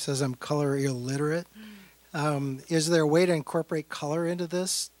 My wife says I'm color illiterate. Is there a way to incorporate color into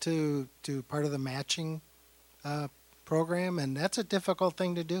this to part of the matching program? And that's a difficult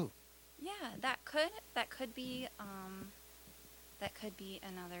thing to do. Yeah, that could be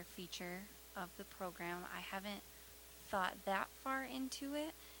another feature of the program. I haven't thought that far into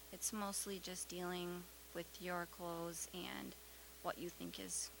it. It's mostly just dealing with your clothes and what you think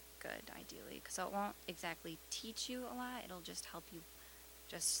is good, ideally. So it won't exactly teach you a lot. It'll just help you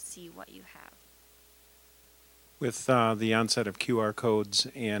just see what you have. With the onset of QR codes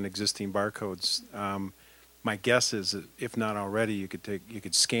and existing barcodes, my guess is that if not already, you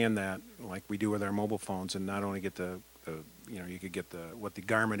could scan that like we do with our mobile phones, and not only get you could get what the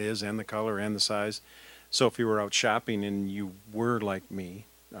garment is and the color and the size. So if you were out shopping and you were like me,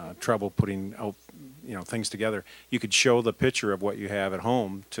 trouble putting out things together, you could show the picture of what you have at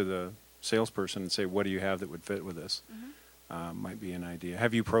home to the salesperson and say, what do you have that would fit with this? Might be an idea.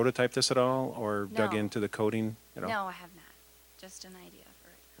 Have you prototyped this at all, or dug into the coding at all? No, I have not. Just an idea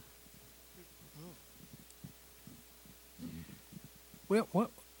for it.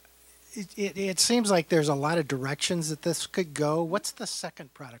 Well, it seems like there's a lot of directions that this could go. What's the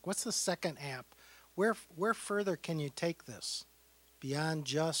second product? What's the second app? Where further can you take this beyond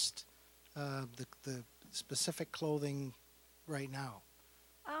just the specific clothing right now?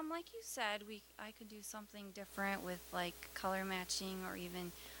 Like you said, I could do something different with like color matching, or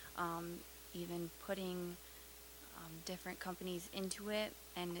even putting different companies into it,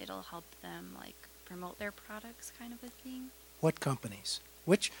 and it'll help them like promote their products, kind of a thing. What companies?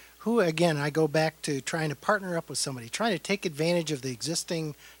 Who again, I go back to trying to partner up with somebody, trying to take advantage of the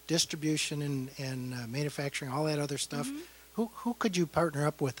existing distribution and manufacturing, all that other stuff. Who could you partner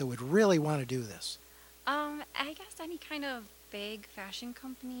up with that would really want to do this? I guess any kind of big fashion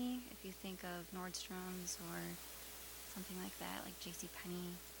company, if you think of Nordstrom's or something like that, like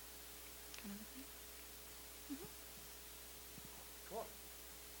JCPenney, kind of a thing. Cool.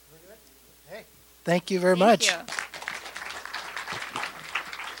 Hey, thank you very much. Thank you.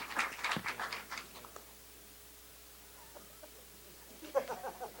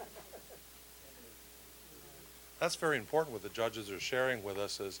 That's very important. What the judges are sharing with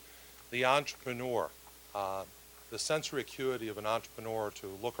us is the entrepreneur, the sensory acuity of an entrepreneur to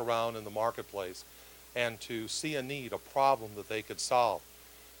look around in the marketplace and to see a need, a problem that they could solve.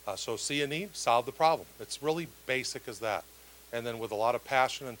 So see a need, solve the problem. It's really basic as that. And then with a lot of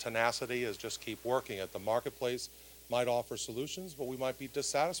passion and tenacity is just keep working at the marketplace. Might offer solutions, but we might be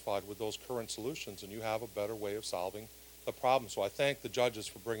dissatisfied with those current solutions, and you have a better way of solving the problem. So I thank the judges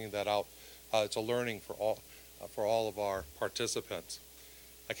for bringing that out. It's a learning for all of our participants.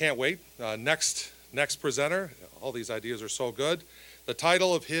 I can't wait. Next presenter. All these ideas are so good. The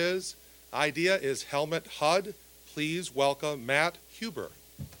title of his idea is Helmet HUD. Please welcome Matt Huber.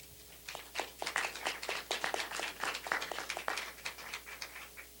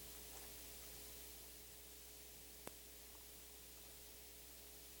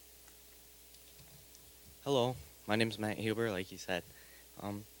 Hello, my name is Matt Huber, like you said.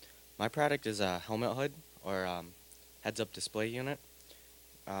 My product is a helmet hood, or heads-up display unit.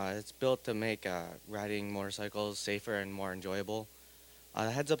 It's built to make riding motorcycles safer and more enjoyable.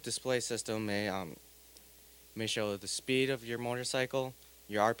 The heads-up display system may show the speed of your motorcycle,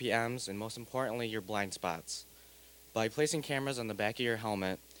 your RPMs, and most importantly, your blind spots. By placing cameras on the back of your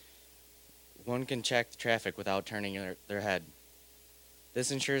helmet, one can check the traffic without turning their head.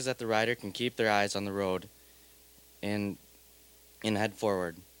 This ensures that the rider can keep their eyes on the road and head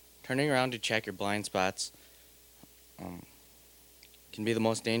forward. Turning around to check your blind spots can be the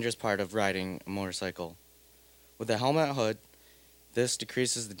most dangerous part of riding a motorcycle. With a helmet hood, this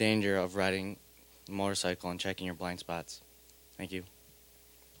decreases the danger of riding a motorcycle and checking your blind spots. Thank you.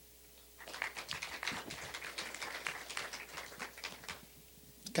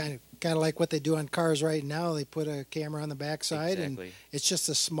 Kind of like what they do on cars right now. They put a camera on the backside, Exactly. and it's just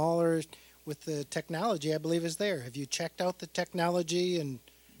a smaller. With the technology, I believe is there. Have you checked out the technology? And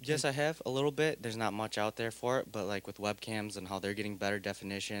Yes, I have a little bit. There's not much out there for it, but like with webcams and how they're getting better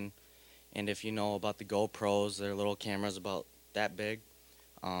definition, and if you know about the GoPros, they're little cameras about that big.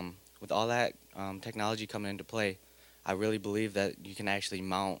 With all that technology coming into play, I really believe that you can actually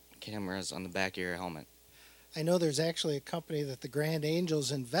mount cameras on the back of your helmet. I know there's actually a company that the Grand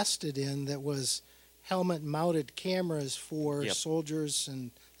Angels invested in that was helmet-mounted cameras for Yep. soldiers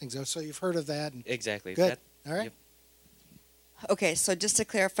and things. So you've heard of that? And Exactly. good. All right. Yep. Okay, so just to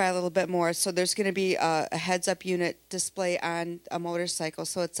clarify a little bit more, so there's going to be a heads-up unit display on a motorcycle,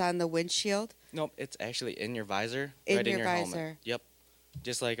 so it's on the windshield. Nope, it's actually in your visor, In right in your your visor. helmet. Yep.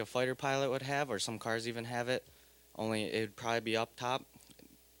 Just like a fighter pilot would have, or some cars even have it. Only it'd probably be up top,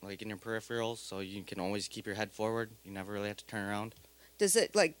 like in your peripherals, so you can always keep your head forward. You never really have to turn around. Does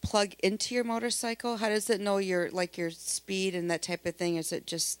it like plug into your motorcycle? How does it know your speed and that type of thing? Is it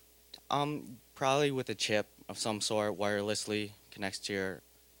just Probably with a chip of some sort, wirelessly connects to your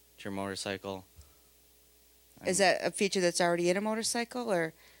motorcycle. is that a feature that's already in a motorcycle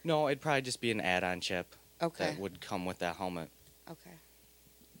or No, it'd probably just be an add-on chip okay? that would come with that helmet. Okay.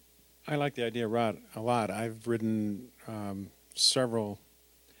 I like the idea, Rod, a lot. I've ridden several,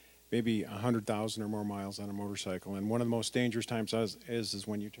 maybe 100,000 or more miles on a motorcycle, and one of the most dangerous times is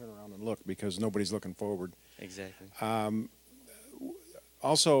when you turn around and look because nobody's looking forward. Exactly.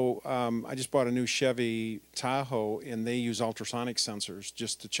 Also, I just bought a new Chevy Tahoe, and they use ultrasonic sensors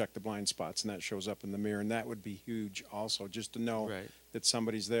just to check the blind spots, and that shows up in the mirror, and that would be huge also, just to know Right. that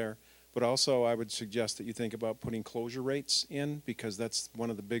somebody's there. But also, I would suggest that you think about putting closure rates in, because that's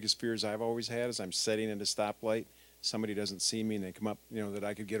one of the biggest fears I've always had is I'm setting at a stoplight, somebody doesn't see me, and they come up, that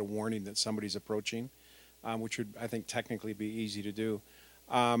I could get a warning that somebody's approaching, which would, I think, technically be easy to do.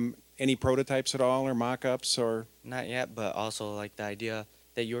 Any prototypes at all, or mock-ups, or? Not yet, but also like the idea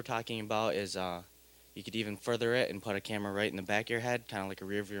that you were talking about is you could even further it and put a camera right in the back of your head, kind of like a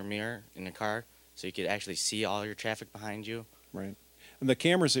rear view mirror in a car, so you could actually see all your traffic behind you. Right. And the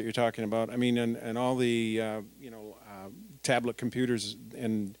cameras that you're talking about, I mean, and all the, tablet computers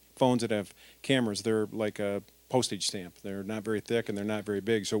and phones that have cameras, they're like a postage stamp. They're not very thick and they're not very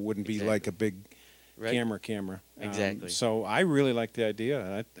big, so it wouldn't be like a big Right. camera. Exactly. So I really like the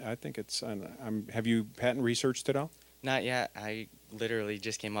idea. I think it's, have you patent researched it all? Not yet. I literally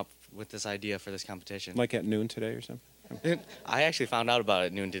just came up with this idea for this competition. Like at noon today or something? I actually found out about it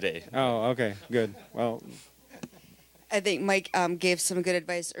at noon today. Oh, okay, good. Well, I think Mike gave some good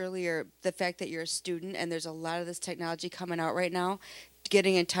advice earlier. The fact that you're a student and there's a lot of this technology coming out right now,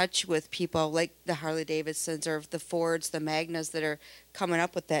 getting in touch with people like the Harley Davidsons or the Fords, the Magnas that are coming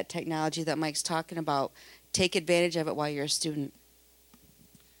up with that technology that Mike's talking about. Take advantage of it while you're a student.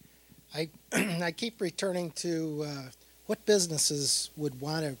 I keep returning to what businesses would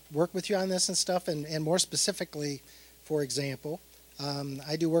want to work with you on this and stuff, and more specifically, for example,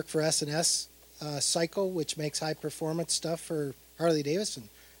 I do work for S&S Cycle, which makes high performance stuff for Harley Davidson.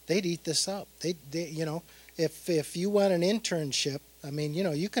 They'd eat this up. They if you want an internship, I mean,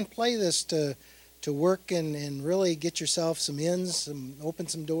 you can play this to work and really get yourself some ins, open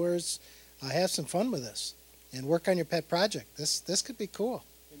some doors, have some fun with this, and work on your pet project. This could be cool.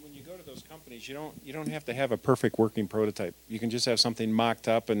 and when you go to those companies, you don't have to have a perfect working prototype. You can just have something mocked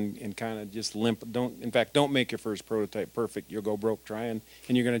up and kind of just limp. Don't make your first prototype perfect. You'll go broke trying,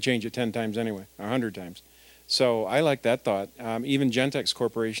 and you're going to change it 10 times anyway, 100 times. So I like that thought. Even Gentex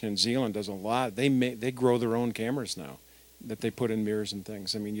Corporation in Zealand does a lot. They grow their own cameras now that they put in mirrors and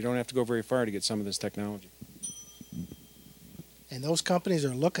things. I mean, you don't have to go very far to get some of this technology. And those companies are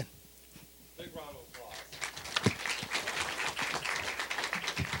looking. Big round of applause.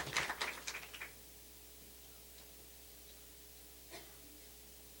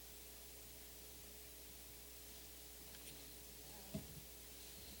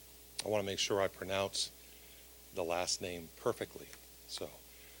 I want to make sure I pronounce the last name perfectly. So,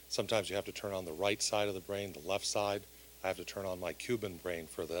 Sometimes you have to turn on the right side of the brain, the left side. I have to turn on my Cuban brain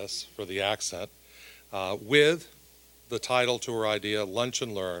for this, for the accent. With the title to her idea, Lunch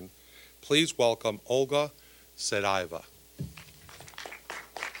and Learn, please welcome Olga Sedaiva.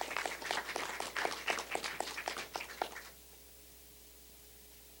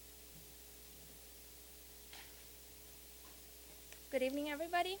 Good evening,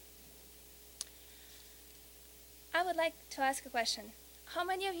 everybody. I would like to ask a question. How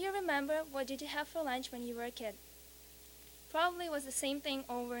many of you remember what did you have for lunch when you were a kid? Probably was the same thing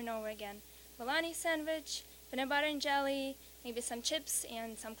over and over again. Bologna sandwich, peanut butter and jelly, maybe some chips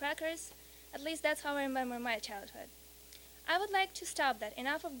and some crackers. At least that's how I remember my childhood. I would like to stop that.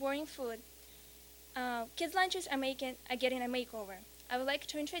 Enough of boring food. Kids' lunches are getting a makeover. I would like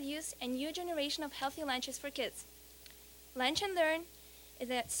to introduce a new generation of healthy lunches for kids. Lunch and Learn is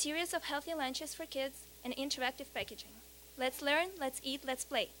a series of healthy lunches for kids and interactive packaging. Let's learn, let's eat, let's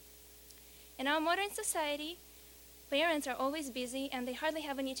play. In our modern society, parents are always busy and they hardly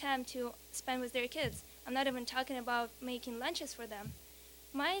have any time to spend with their kids. I'm not even talking about making lunches for them.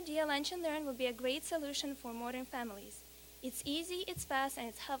 My idea, Lunch and Learn, will be a great solution for modern families. It's easy, it's fast, and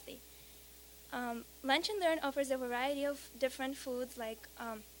it's healthy. Lunch and Learn offers a variety of different foods like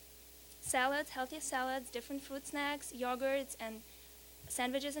salads, healthy salads, different fruit snacks, yogurts, and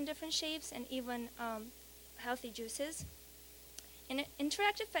sandwiches in different shapes, and even healthy juices. And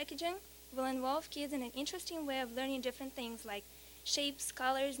interactive packaging will involve kids in an interesting way of learning different things like shapes,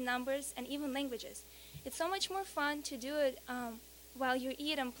 colors, numbers, and even languages. It's so much more fun to do it while you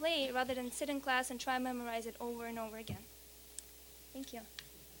eat and play rather than sit in class and try to memorize it over and over again. Thank you.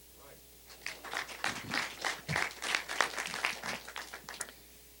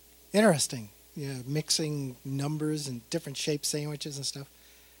 Interesting. Yeah, mixing numbers and different shaped sandwiches and stuff.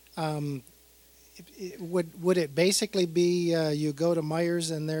 Would it basically be you go to Myers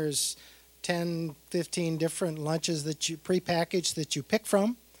and there's 10, 15 different lunches that you prepackaged that you pick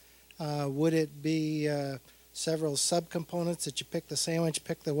from? Would it be several subcomponents that you pick the sandwich,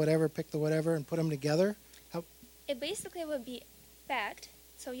 pick the whatever, and put them together? It basically would be packed.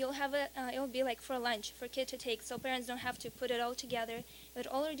 So you'll have it will be like for lunch for kid to take, so parents don't have to put it all together. It would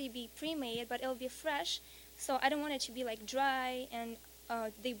already be pre-made, but it'll be fresh. So I don't want it to be like dry and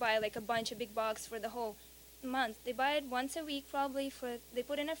they buy like a big box for the whole month. They buy it once a week probably they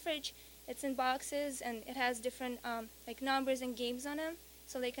put it in a fridge. It's in boxes and it has different like numbers and games on them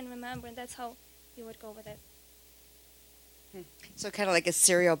so they can remember, and that's how you would go with it. So kind of like a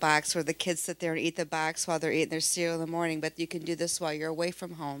cereal box where the kids sit there and eat the box while they're eating their cereal in the morning, but you can do this while you're away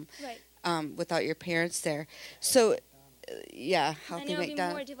from home, right? Without your parents there. So, yeah, healthy and it'll be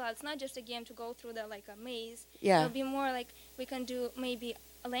McDonald's. more developed. It's not just a game to go through like a maze. Yeah. It'll be more like we can do maybe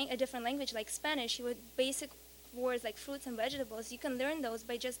a different language like Spanish. You would basic words like fruits and vegetables. You can learn those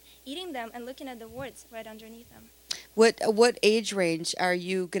by just eating them and looking at the words right underneath them. What age range are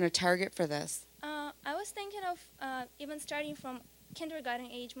you going to target for this? I was thinking of even starting from kindergarten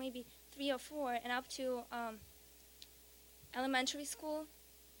age, maybe 3 or 4, and up to elementary school.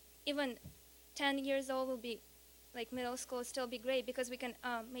 Even 10 years old will be, like middle school, still be great because we can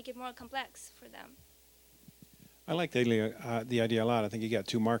make it more complex for them. I like the idea a lot. I think you got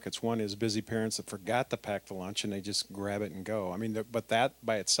two markets. One is busy parents that forgot to pack the lunch and they just grab it and go. I mean, but that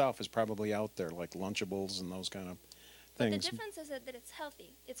by itself is probably out there, like Lunchables and those kind of things. But the difference is that it's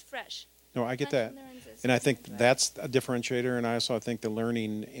healthy, it's fresh. No, I get that. And I think that's a differentiator, and I also think the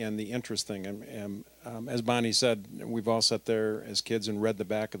learning and the interest thing. And as Bonnie said, we've all sat there as kids and read the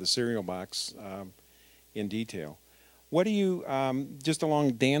back of the cereal box in detail. What do you, just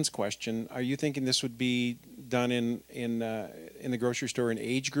along Dan's question, are you thinking this would be done in the grocery store in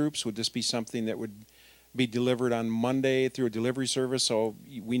age groups? Would this be something that would be delivered on Monday through a delivery service? So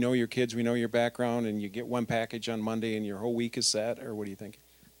we know your kids, we know your background, and you get one package on Monday and your whole week is set, or what do you think?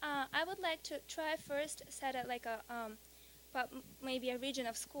 I would like to try first set it like maybe a region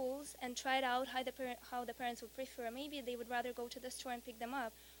of schools and try it out how the parents would prefer. Maybe they would rather go to the store and pick them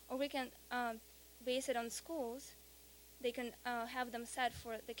up, or we can base it on schools. They can have them set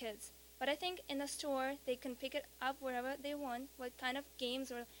for the kids. But I think in the store they can pick it up wherever they want. What kind of games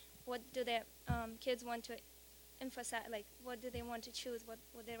or what do their kids want to emphasize? Like what do they want to choose? What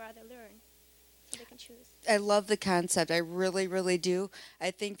would they rather learn? So they can choose. I love the concept. I really, really do. I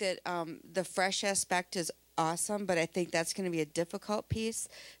think that the fresh aspect is awesome, but I think that's going to be a difficult piece.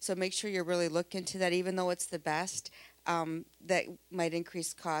 So make sure you're really looking into that, even though it's the best. That might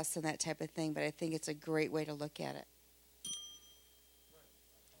increase costs and that type of thing, but I think it's a great way to look at it.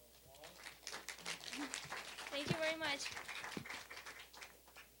 Thank you very much.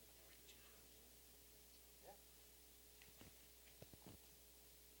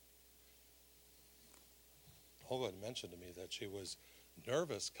 Hogan mentioned to me that she was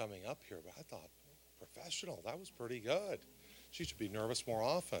nervous coming up here, but I thought, professional, that was pretty good. She should be nervous more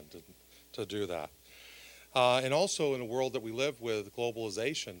often to do that. And also in a world that we live with,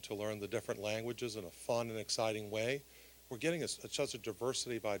 globalization, to learn the different languages in a fun and exciting way. We're getting such a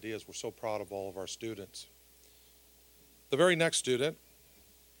diversity of ideas. We're so proud of all of our students. The very next student,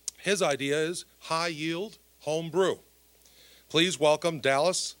 his idea is high yield home brew. Please welcome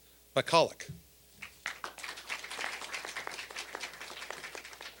Dallas McCulloch.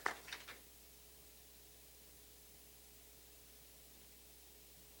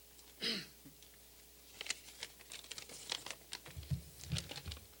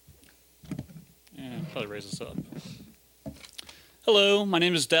 Probably raise this up. Hello, my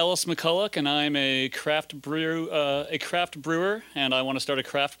name is Dallas McCulloch, and I'm a craft brewer, and I want to start a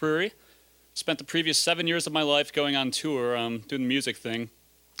craft brewery. Spent the previous 7 years of my life going on tour, doing the music thing,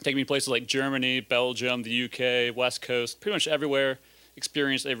 taking me places like Germany, Belgium, the UK, West Coast, pretty much everywhere.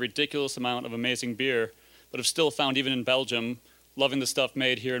 Experienced a ridiculous amount of amazing beer, but have still found, even in Belgium, loving the stuff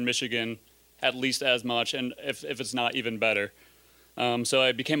made here in Michigan at least as much, and if it's not even better. So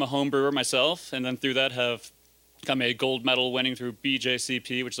I became a home brewer myself, and then through that have become a gold medal winning through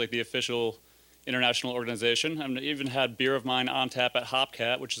BJCP, which is like the official international organization. I've even had beer of mine on tap at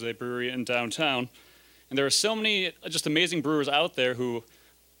Hopcat, which is a brewery in downtown. And there are so many just amazing brewers out there who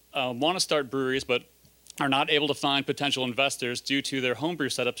want to start breweries, but are not able to find potential investors due to their homebrew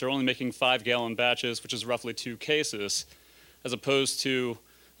setups. They're only making 5-gallon batches, which is roughly 2 cases, as opposed to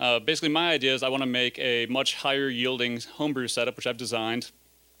basically my idea is I want to make a much higher yielding homebrew setup, which I've designed,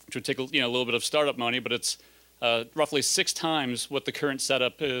 which would take a little bit of startup money, but it's roughly 6 times what the current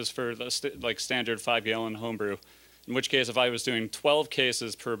setup is for the standard 5-gallon homebrew. In which case, if I was doing 12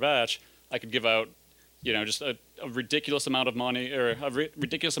 cases per batch, I could give out, just a ridiculous amount of money or a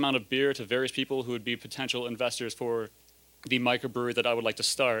ridiculous amount of beer to various people who would be potential investors for the microbrewery that I would like to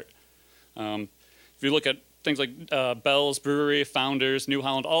start. If you look at things like Bell's Brewery, Founders, New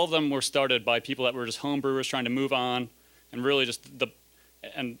Holland, all of them were started by people that were just home brewers trying to move on, and really just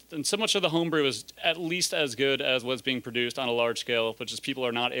and so much of the homebrew is at least as good as what's being produced on a large scale, but just people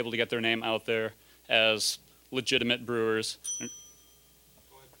are not able to get their name out there as legitimate brewers.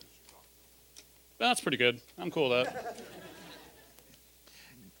 That's pretty good. I'm cool with that.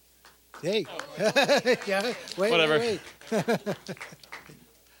 Hey. Yeah. Whatever. Wait.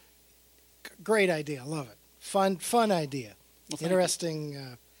 Great idea. Love it. Fun idea. Well,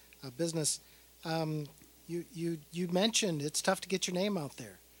 interesting business. You mentioned it's tough to get your name out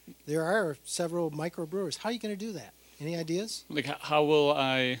there. There are several microbrewers. How are you going to do that? Any ideas? Like, how will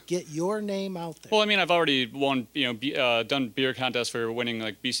I get your name out there? Well, I mean, I've already won, done beer contests for winning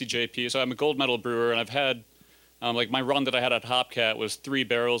like BCJP. So I'm a gold medal brewer, and I've had, my run that I had at Hopcat was 3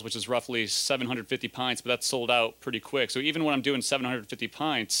 barrels, which is roughly 750 pints, but that's sold out pretty quick. So even when I'm doing 750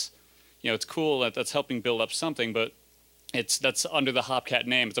 pints, it's cool that that's helping build up something, but that's under the Hopcat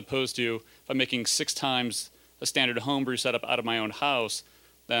name, as opposed to if I'm making 6 times a standard homebrew setup out of my own house,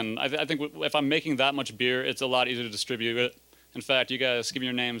 then I think if I'm making that much beer, it's a lot easier to distribute it. In fact, you guys give me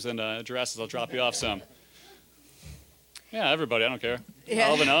your names and addresses, I'll drop you off some. Yeah, everybody, I don't care. Yeah.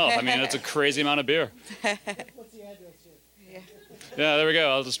 All enough. I mean, it's a crazy amount of beer. What's the address here? Yeah, there we go.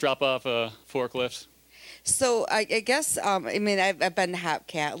 I'll just drop off a forklift. So I guess, I've been to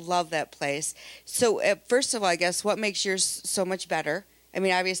Hopcat, love that place. So first of all, I guess, what makes yours so much better? I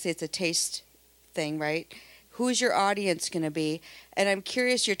mean, obviously it's a taste thing, right? Who's your audience going to be? And I'm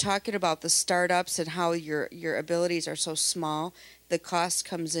curious, you're talking about the startups and how your abilities are so small. The cost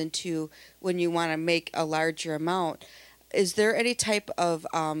comes into when you want to make a larger amount. Is there any type of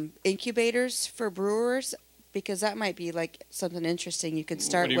incubators for brewers? Because that might be like something interesting you can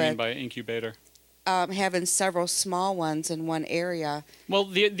start with. What do you mean by incubator? Having several small ones in one area. Well,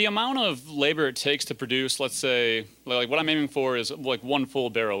 the amount of labor it takes to produce, let's say, like what I'm aiming for is like 1 full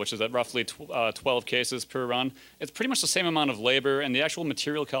barrel, which is at roughly 12 cases per run. It's pretty much the same amount of labor, and the actual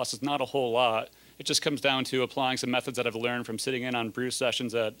material cost is not a whole lot. It just comes down to applying some methods that I've learned from sitting in on brew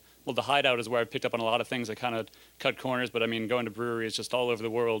sessions at, well, the Hideout is where I've picked up on a lot of things that kind of cut corners, but I mean, going to breweries just all over the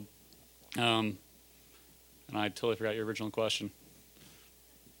world. And I totally forgot your original question.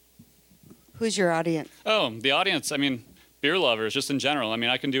 Who's your audience? Oh, the audience, I mean, beer lovers, just in general. I mean,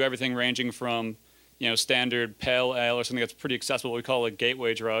 I can do everything ranging from, standard pale ale or something that's pretty accessible, what we call a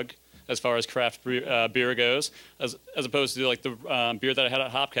gateway drug, as far as craft beer goes, as opposed to like the beer that I had at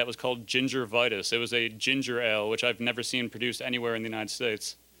Hopcat was called Ginger Vitus. It was a ginger ale, which I've never seen produced anywhere in the United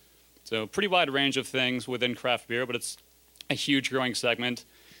States. So pretty wide range of things within craft beer, but it's a huge growing segment.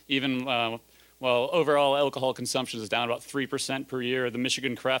 Even while overall alcohol consumption is down about 3% per year, the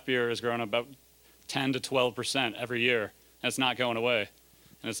Michigan craft beer has grown about 10 to 12% every year, and it's not going away.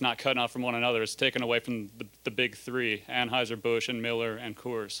 And it's not cutting off from one another. It's taken away from the big three, Anheuser-Busch and Miller and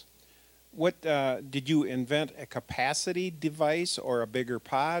Coors. What did you invent a capacity device or a bigger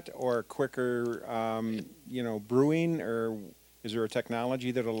pot or quicker, brewing, or is there a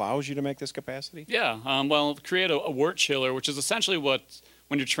technology that allows you to make this capacity? Yeah, well, create a wort chiller, which is essentially what,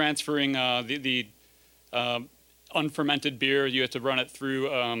 when you're transferring the unfermented beer, you have to run it through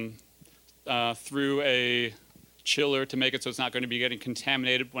a chiller to make it so it's not going to be getting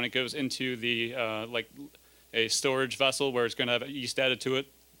contaminated when it goes into the like a storage vessel where it's going to have yeast added to it.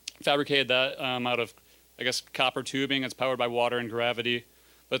 Fabricated that out of, I guess, copper tubing. It's powered by water and gravity,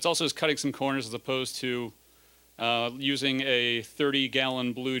 but it's also just cutting some corners as opposed to using a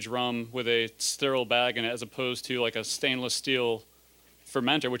 30-gallon blue drum with a sterile bag in it, as opposed to like a stainless steel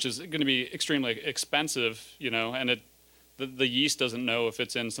fermenter, which is going to be extremely expensive, and the yeast doesn't know if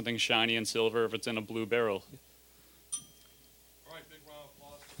it's in something shiny and silver, if it's in a blue barrel. All right, big round of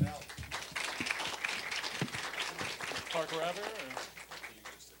applause for Alex. Park wherever?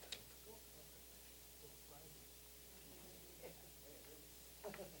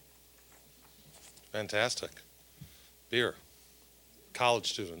 Fantastic. Beer.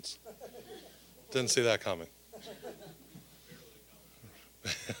 College students. Didn't see that coming.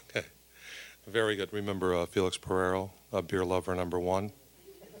 Okay. Very good. Remember Felix Pereiro, beer lover #1.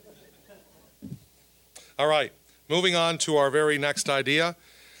 All right. Moving on to our very next idea.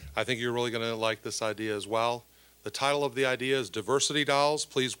 I think you're really going to like this idea as well. The title of the idea is Diversity Dolls.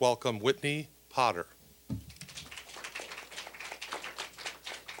 Please welcome Whitney Potter.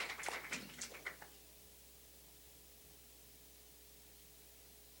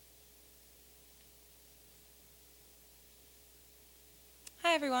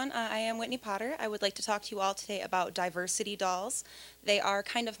 Hi everyone, I am Whitney Potter. I would like to talk to you all today about diversity dolls. They are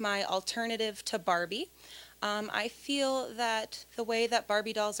kind of my alternative to Barbie. I feel that the way that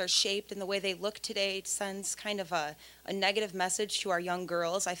Barbie dolls are shaped and the way they look today sends kind of a negative message to our young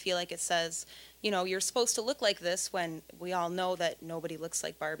girls. I feel like it says, you're supposed to look like this, when we all know that nobody looks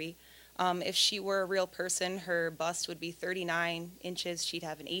like Barbie. If she were a real person, her bust would be 39 inches. She'd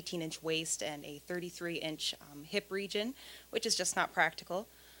have an 18-inch waist and a 33-inch hip region, which is just not practical.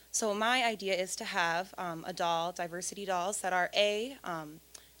 So my idea is to have a doll, diversity dolls, that are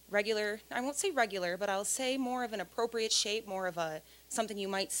regular, I won't say regular, but I'll say more of an appropriate shape, more of something you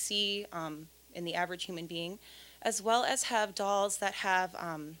might see in the average human being, as well as have dolls that have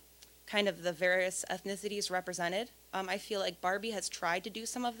kind of the various ethnicities represented. I feel like Barbie has tried to do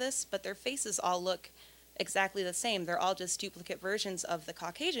some of this, but their faces all look exactly the same. They're all just duplicate versions of the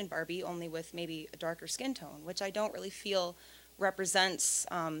Caucasian Barbie, only with maybe a darker skin tone, which I don't really feel represents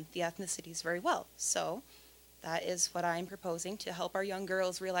the ethnicities very well. So that is what I'm proposing to help our young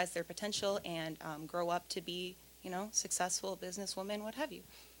girls realize their potential and grow up to be, successful businesswomen, what have you.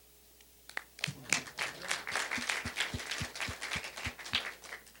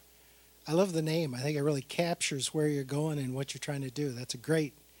 I love the name. I think it really captures where you're going and what you're trying to do. That's a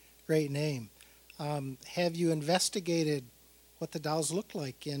great name. Have you investigated what the dolls look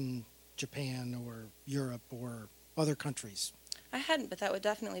like in Japan or Europe or other countries? I hadn't, but that would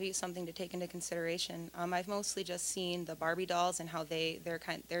definitely be something to take into consideration. I've mostly just seen the Barbie dolls and how their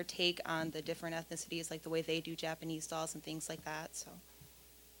take on the different ethnicities, like the way they do Japanese dolls and things like that. So.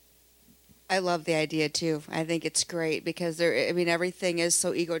 I love the idea too. I think it's great because everything is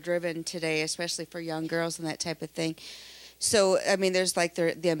so ego-driven today, especially for young girls and that type of thing. So, there's like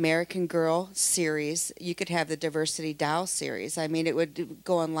the American Girl series. You could have the Diversity Doll series. It would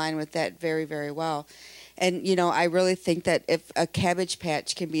go in line with that very, very well. And, I really think that if a Cabbage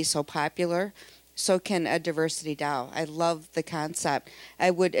Patch can be so popular, so can a diversity doll. I love the concept.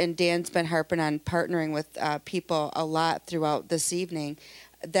 And Dan's been harping on partnering with people a lot throughout this evening.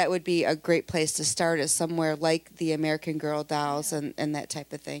 That would be a great place to start, is somewhere like the American Girl dolls and that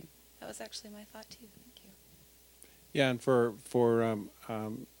type of thing. That was actually my thought too. Thank you. Yeah, and for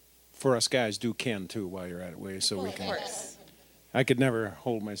us guys, do Ken too while you're at it, so we can. Of course. I could never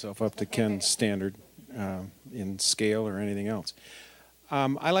hold myself up to Ken's standard in scale or anything else.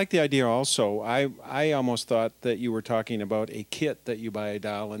 I like the idea also. I almost thought that you were talking about a kit that you buy a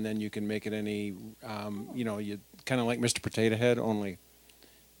doll and then you can make it any, you kind of like Mr. Potato Head, only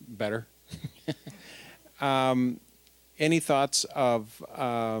better. Any thoughts of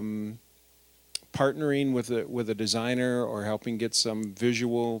partnering with a designer or helping get some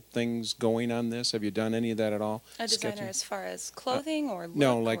visual things going on this? Have you done any of that at all? A designer Sketching? as far as clothing or look?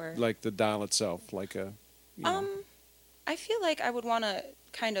 No, like the doll itself, like a. I feel like I would want to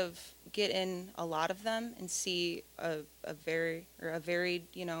kind of get in a lot of them and see a varied,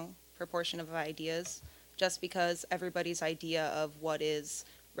 proportion of ideas, just because everybody's idea of what is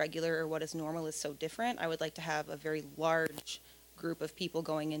regular or what is normal is so different. I would like to have a very large group of people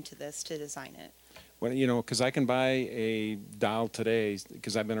going into this to design it. Well, you know, because I can buy a doll today,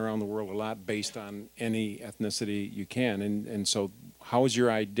 because I've been around the world a lot, based on any ethnicity you can. And so how is your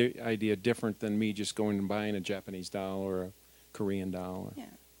idea different than me just going and buying a Japanese doll or a Korean doll? Or Yeah.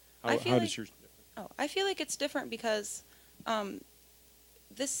 How does yours? Oh, I feel like it's different because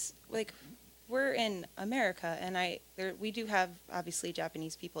we're in America, and we do have obviously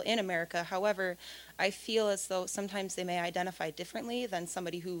Japanese people in America. However, I feel as though sometimes they may identify differently than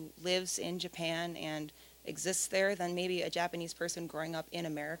somebody who lives in Japan and exists there than maybe a Japanese person growing up in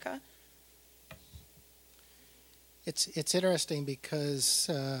America. It's interesting because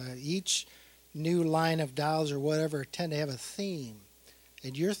each new line of dolls or whatever tend to have a theme,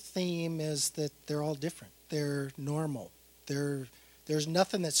 and your theme is that they're all different. They're normal. There's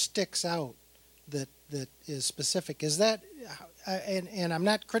nothing that sticks out that is specific. Is that, and I'm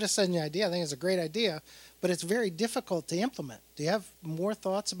not criticizing the idea, I think it's a great idea, but it's very difficult to implement. Do you have more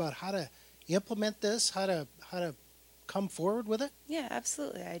thoughts about how to implement this, how to come forward with it? Yeah,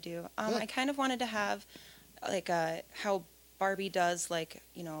 absolutely, I do. I kind of wanted to have like how Barbie does, like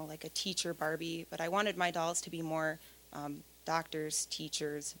a teacher Barbie, but I wanted my dolls to be more doctors,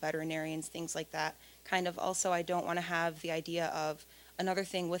 teachers, veterinarians, things like that. Kind of also, I don't want to have the idea of another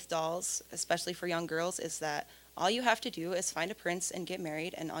thing with dolls, especially for young girls, is that all you have to do is find a prince and get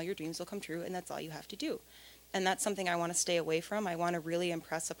married and all your dreams will come true, and that's all you have to do. And that's something I want to stay away from. I want to really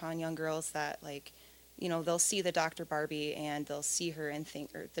impress upon young girls that, they'll see the Dr. Barbie and they'll see her and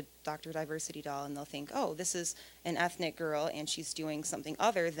think, or the Dr. Diversity doll, and they'll think, oh, this is an ethnic girl and she's doing something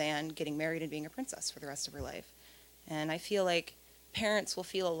other than getting married and being a princess for the rest of her life. And I feel like parents will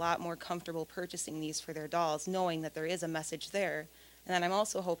feel a lot more comfortable purchasing these for their dolls, knowing that there is a message there. And then I'm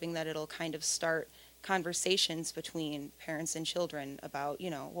also hoping that it'll kind of start conversations between parents and children about,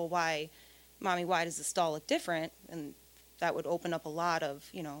 well, why does this doll look different? And that would open up a lot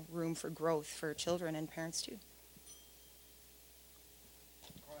of, room for growth for children and parents too.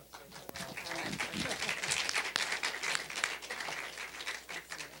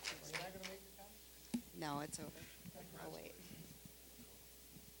 No, it's over. I'll wait.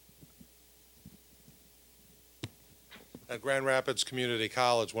 At Grand Rapids Community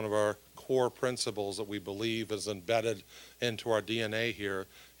College, one of our core principles that we believe is embedded into our DNA here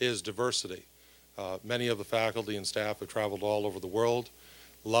is diversity. Many of the faculty and staff have traveled all over the world.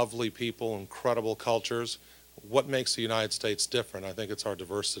 Lovely people, incredible cultures. What makes the United States different? I think it's our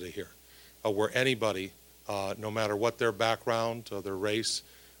diversity here, where anybody, no matter what their background or their race,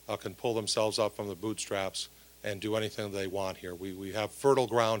 can pull themselves up from the bootstraps and do anything they want here. We have fertile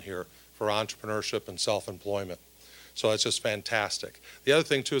ground here for entrepreneurship and self-employment. So it's just fantastic. The other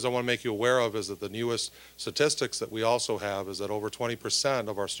thing, too, is I want to make you aware of is that the newest statistics that we also have is that over 20%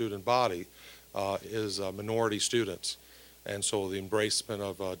 of our student body is minority students. And so the embracement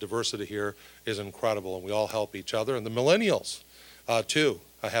of diversity here is incredible, and we all help each other. And the millennials, too,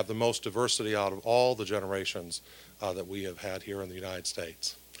 have the most diversity out of all the generations that we have had here in the United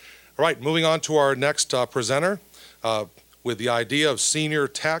States. All right, moving on to our next presenter. With the idea of senior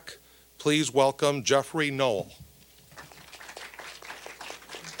tech, please welcome Jeffrey Noel.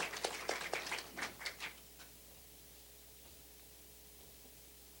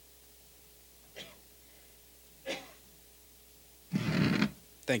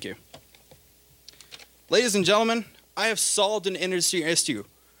 Thank you. Ladies and gentlemen, I have solved an industry issue,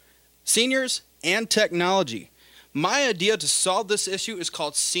 seniors and technology. My idea to solve this issue is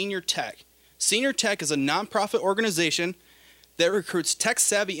called Senior Tech. Senior Tech is a nonprofit organization that recruits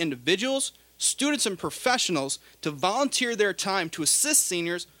tech-savvy individuals, students, and professionals to volunteer their time to assist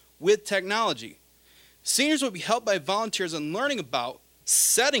seniors with technology. Seniors will be helped by volunteers in learning about,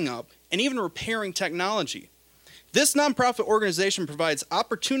 setting up, and even repairing technology. This nonprofit organization provides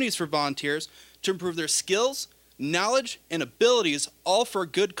opportunities for volunteers to improve their skills, knowledge, and abilities, all for a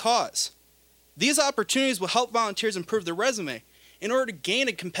good cause. These opportunities will help volunteers improve their resume in order to gain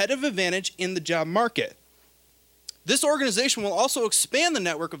a competitive advantage in the job market. This organization will also expand the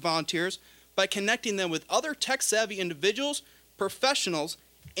network of volunteers by connecting them with other tech-savvy individuals, professionals,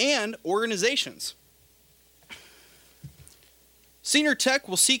 and organizations. Senior Tech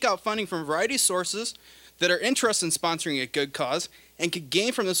will seek out funding from a variety of sources that are interested in sponsoring a good cause and could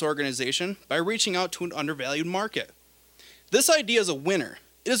gain from this organization by reaching out to an undervalued market. This idea is a winner.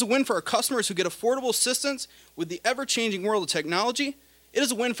 It is a win for our customers who get affordable assistance with the ever-changing world of technology. It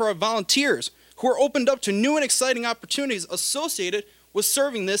is a win for our volunteers who are opened up to new and exciting opportunities associated with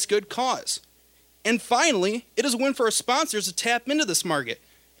serving this good cause. And finally, it is a win for our sponsors to tap into this market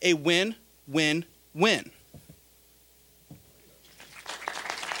A win, win, win.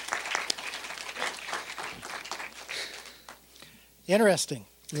 Interesting.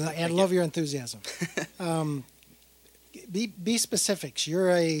 I love your enthusiasm. Be specifics.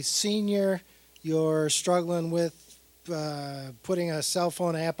 You're a senior. You're struggling with putting a cell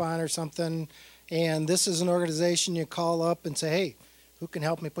phone app on or something, and this is an organization you call up and say, "Hey, who can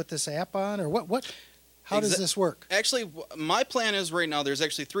help me put this app on?" Or what? How does this work? Actually, my plan is right now. There's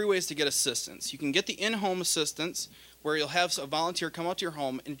actually 3 ways to get assistance. You can get the in-home assistance, where you'll have a volunteer come out to your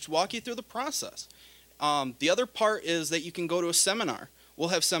home and walk you through the process. The other part is that you can go to a seminar. We'll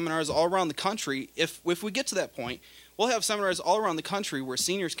have seminars all around the country. If we get to that point, we'll have seminars all around the country where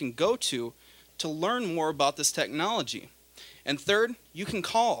seniors can go to learn more about this technology. And third, you can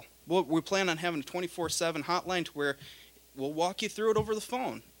call. We plan on having a 24/7 hotline to where we'll walk you through it over the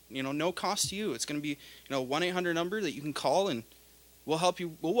phone. No cost to you. It's going to be, 1-800 number that you can call, and we'll help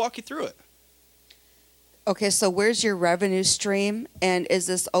you. We'll walk you through it. Okay, so where's your revenue stream, and is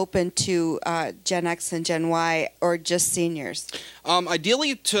this open to Gen X and Gen Y, or just seniors?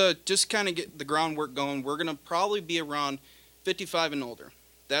 Ideally, to just kind of get the groundwork going, we're going to probably be around 55 and older.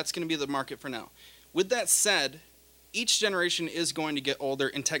 That's going to be the market for now. With that said, each generation is going to get older,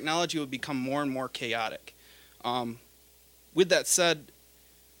 and technology will become more and more chaotic. With that said,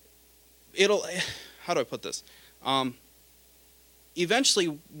 how do I put this?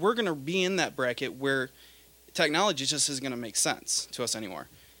 Eventually, we're going to be in that bracket where technology just isn't going to make sense to us anymore.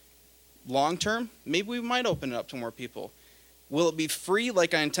 Long term, maybe we might open it up to more people. Will it be free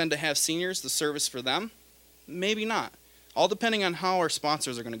like I intend to have seniors, the service for them? Maybe not. All depending on how our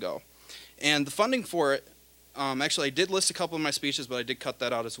sponsors are going to go. And the funding for it, actually I did list a couple of my speeches, but I did cut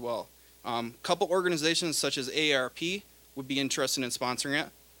that out as well. A couple organizations such as AARP would be interested in sponsoring it.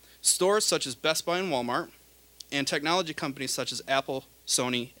 Stores such as Best Buy and Walmart, and technology companies such as Apple,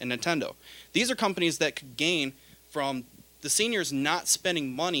 Sony, and Nintendo. These are companies that could gain from the seniors not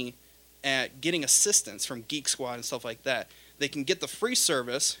spending money at getting assistance from Geek Squad and stuff like that. They can get the free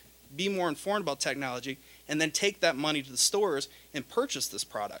service, be more informed about technology, and then take that money to the stores and purchase this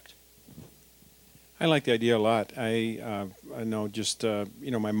product. I like the idea a lot. I know just,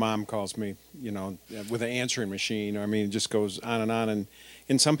 my mom calls me, with an answering machine. I mean, it just goes on.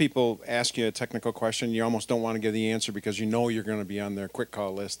 And some people ask you a technical question, you almost don't want to give the answer because you're going to be on their quick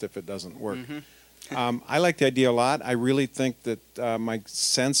call list if it doesn't work. Mm-hmm. I like the idea a lot. I really think that my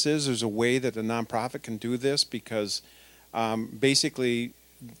sense is there's a way that a nonprofit can do this because basically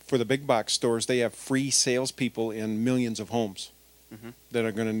for the big box stores, they have free salespeople in millions of homes that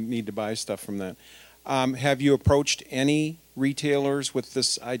are going to need to buy stuff from that. Have you approached any retailers with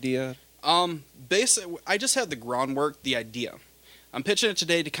this idea? Basically, I just had the groundwork, the idea. I'm pitching it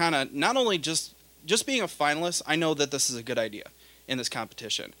today to kind of not only just being a finalist, I know that this is a good idea in this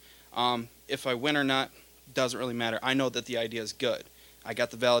competition. If I win or not, doesn't really matter. I know that the idea is good. I got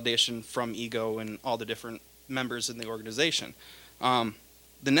the validation from Ego and all the different members in the organization. The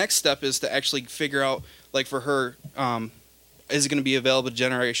next step is to actually figure out, like for her, is it going to be available to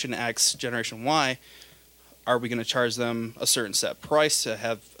Generation X, Generation Y? Are we going to charge them a certain set price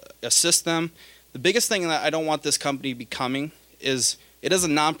to assist them? The biggest thing that I don't want this company becoming is it is a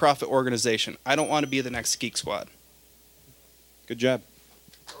nonprofit organization. I don't want to be the next Geek Squad. Good job.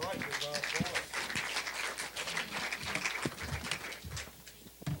 All right, good job.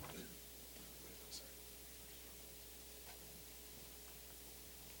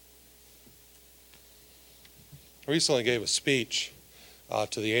 I recently gave a speech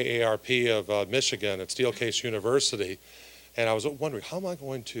to the AARP of Michigan at Steelcase University, and I was wondering, how am I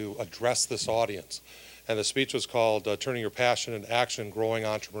going to address this audience? And the speech was called Turning Your Passion into Action, Growing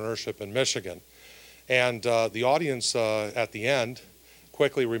Entrepreneurship in Michigan. And the audience at the end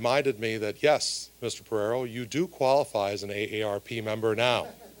quickly reminded me that, yes, Mr. Pereiro, you do qualify as an AARP member now.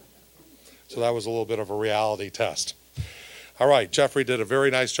 So that was a little bit of a reality test. All right, Jeffrey did a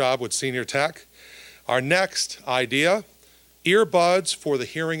very nice job with Senior Tech. Our next idea, earbuds for the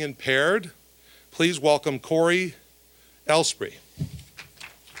hearing impaired. Please welcome Corey Elspree.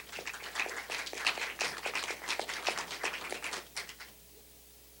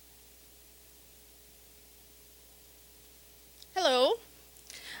 Hello.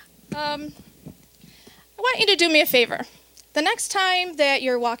 I want you to do me a favor. The next time that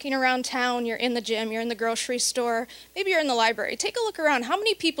you're walking around town, you're in the gym, you're in the grocery store, maybe you're in the library, take a look around. How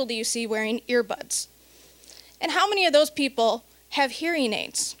many people do you see wearing earbuds? And how many of those people have hearing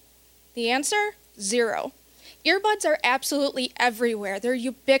aids? The answer, 0. Earbuds are absolutely everywhere. They're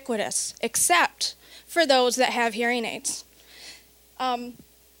ubiquitous, except for those that have hearing aids.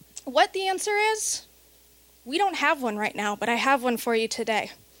 What the answer is? We don't have one right now, but I have one for you today.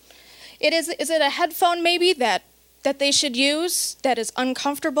 Is it a headphone maybe that they should use that is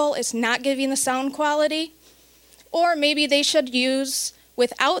uncomfortable, is not giving the sound quality? Or maybe they should use,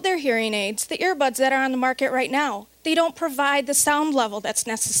 without their hearing aids, the earbuds that are on the market right now. They don't provide the sound level that's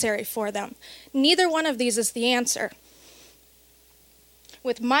necessary for them. Neither one of these is the answer.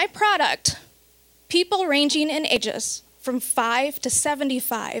 With my product, people ranging in ages from 5 to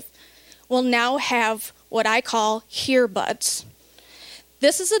 75 will now have what I call hearbuds.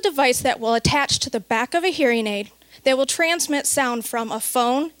 This is a device that will attach to the back of a hearing aid that will transmit sound from a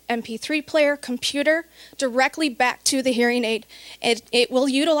phone, MP3 player, computer, directly back to the hearing aid. It will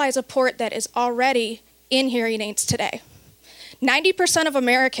utilize a port that is already in hearing aids today. 90% of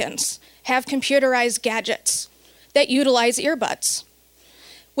Americans have computerized gadgets that utilize earbuds.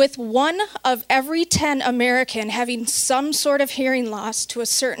 With 1 of every 10 American having some sort of hearing loss to a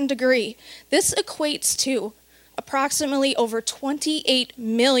certain degree, this equates to approximately over 28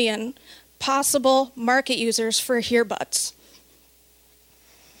 million possible market users for earbuds.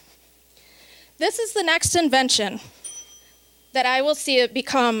 This is the next invention that I will see it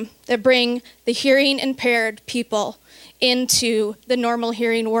become that bring the hearing impaired people into the normal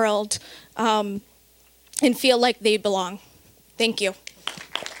hearing world and feel like they belong. Thank you.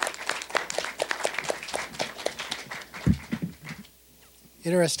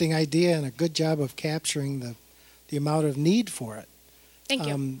 Interesting idea and a good job of capturing the amount of need for it. Thank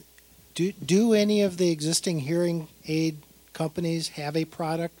you. Do any of the existing hearing aid companies have a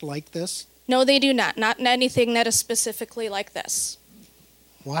product like this? No, they do not. Not anything that is specifically like this.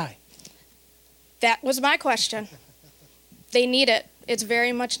 Why? That was my question. They need it. It's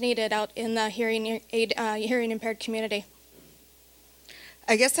very much needed out in the hearing impaired community.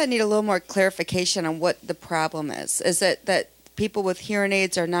 I guess I need a little more clarification on what the problem is. Is it that people with hearing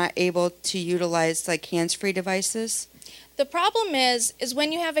aids are not able to utilize like hands-free devices? The problem is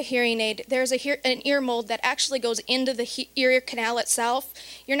when you have a hearing aid, there's an ear mold that actually goes into the ear canal itself.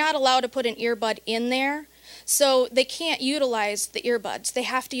 You're not allowed to put an earbud in there, so they can't utilize the earbuds. They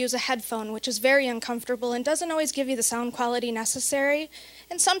have to use a headphone, which is very uncomfortable and doesn't always give you the sound quality necessary.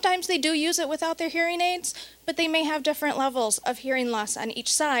 And sometimes they do use it without their hearing aids, but they may have different levels of hearing loss on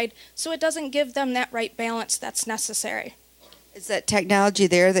each side, so it doesn't give them that right balance that's necessary. Is that technology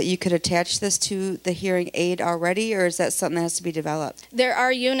there that you could attach this to the hearing aid already, or is that something that has to be developed? There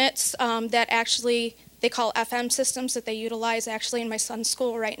are units that actually, they call FM systems that they utilize actually in my son's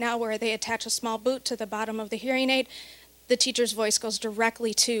school right now, where they attach a small boot to the bottom of the hearing aid. The teacher's voice goes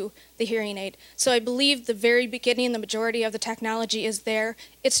directly to the hearing aid. So I believe the very beginning, the majority of the technology is there.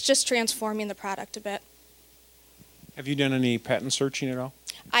 It's just transforming the product a bit. Have you done any patent searching at all?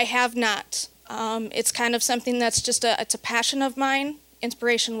 I have not. It's kind of something that's just it's a passion of mine.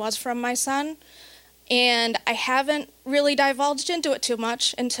 Inspiration was from my son. And I haven't really divulged into it too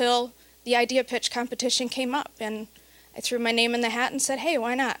much until the idea pitch competition came up. And I threw my name in the hat and said, hey,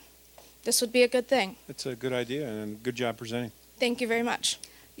 why not? This would be a good thing. It's a good idea and good job presenting. Thank you very much.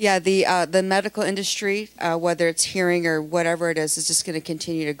 Yeah, the medical industry, whether it's hearing or whatever it is just going to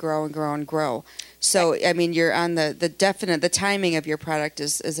continue to grow and grow and grow. So, I mean, you're on the timing of your product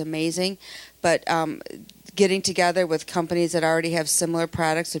is amazing. But getting together with companies that already have similar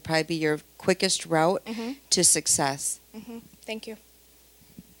products would probably be your quickest route to success. Thank you.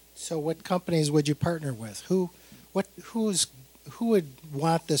 So what companies would you partner with? Who would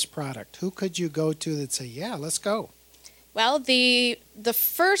want this product? Who could you go to that say, yeah, let's go? Well, the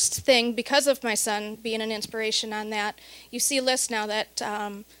first thing, because of my son being an inspiration on that, you see lists now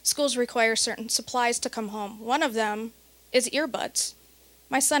that schools require certain supplies to come home. One of them is earbuds.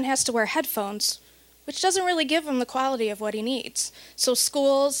 My son has to wear headphones, which doesn't really give him the quality of what he needs. So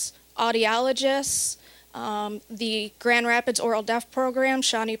schools, audiologists, the Grand Rapids Oral Deaf Program,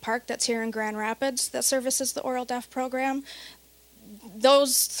 Shawnee Park that's here in Grand Rapids that services the Oral Deaf Program,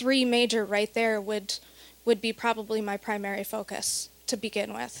 those 3 major right there would be probably my primary focus to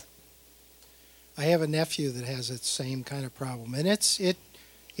begin with. I have a nephew that has that same kind of problem, and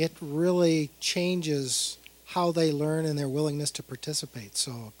it really changes how they learn and their willingness to participate.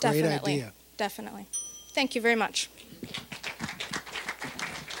 So great idea. Definitely. Thank you very much.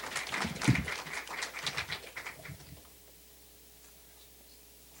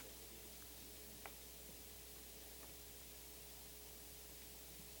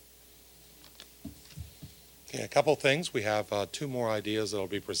 Okay, a couple things. We have 2 more ideas that will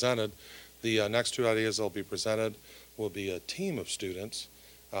be presented. The next 2 ideas that will be presented will be a team of students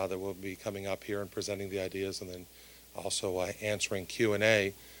that will be coming up here and presenting the ideas, and then also answering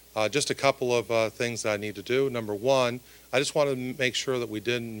Q&A. Just a couple of things that I need to do. Number 1, I just want to make sure that we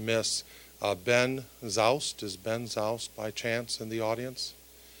didn't miss Ben Zaust. Is Ben Zaust by chance in the audience?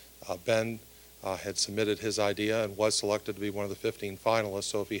 Ben had submitted his idea and was selected to be one of the 15 finalists.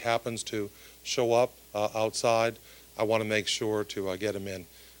 So if he happens to show up outside, I want to make sure to get him in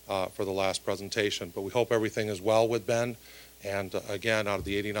for the last presentation. But we hope everything is well with Ben. And again, out of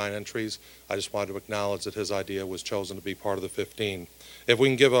the 89 entries, I just wanted to acknowledge that his idea was chosen to be part of the 15. If we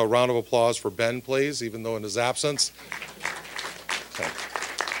can give a round of applause for Ben, please, even though in his absence.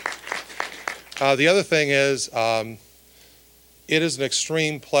 The other thing is, it is an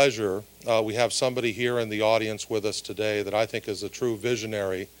extreme pleasure. We have somebody here in the audience with us today that I think is a true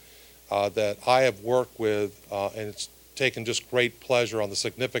visionary that I have worked with, and it's taken just great pleasure on the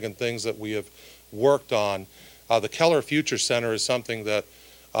significant things that we have worked on. The Keller Future Center is something that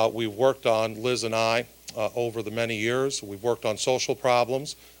we've worked on, Liz and I, over the many years. We've worked on social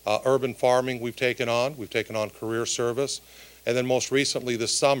problems, urban farming we've taken on career service, and then most recently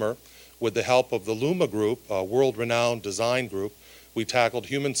this summer, with the help of the Luma Group, a world-renowned design group, we tackled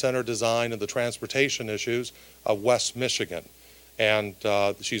human-centered design and the transportation issues of West Michigan. And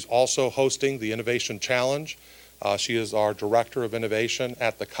she's also hosting the Innovation Challenge. She is our Director of Innovation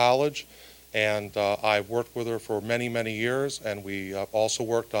at the college, and I've worked with her for many, many years, and we also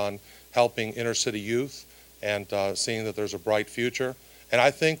worked on helping inner-city youth and seeing that there's a bright future. And I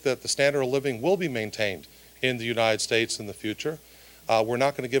think that the standard of living will be maintained in the United States in the future. We're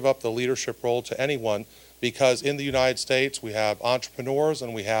not going to give up the leadership role to anyone, because in the United States we have entrepreneurs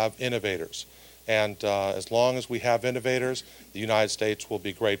and we have innovators. And as long as we have innovators, the United States will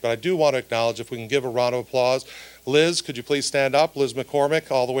be great. But I do want to acknowledge, if we can give a round of applause, Liz, could you please stand up? Liz McCormick,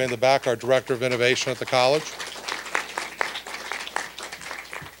 all the way in the back, our Director of Innovation at the college.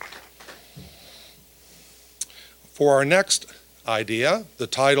 For our next idea, the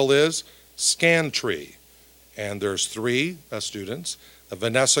title is Scantree. And there's three students,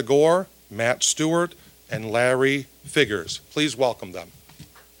 Vanessa Gore, Matt Stewart, and Larry Figures. Please welcome them.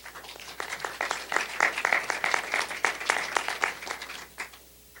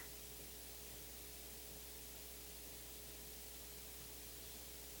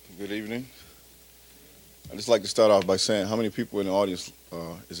 Good evening. I'd just like to start off by saying how many people in the audience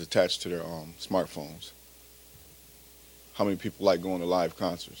is attached to their smartphones? How many people like going to live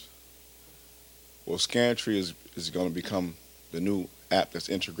concerts? Well, Scantree is going to become the new app that's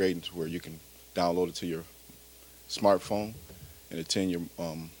integrated to where you can download it to your smartphone and attend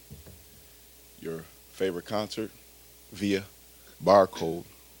your favorite concert via barcode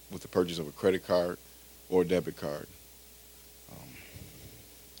with the purchase of a credit card or debit card.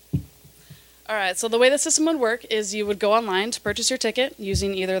 All right, so the way the system would work is you would go online to purchase your ticket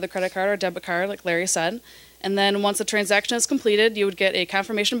using either the credit card or debit card, like Larry said. And then once the transaction is completed, you would get a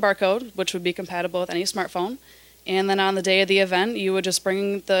confirmation barcode, which would be compatible with any smartphone. And then on the day of the event, you would just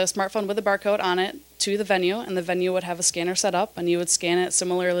bring the smartphone with the barcode on it to the venue, and the venue would have a scanner set up, and you would scan it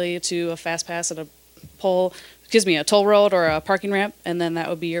similarly to a fast pass at a toll road or a parking ramp, and then that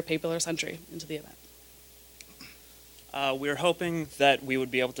would be your paperless entry into the event. We're hoping that we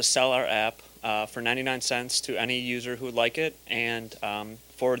would be able to sell our app for 99 cents to any user who would like it, and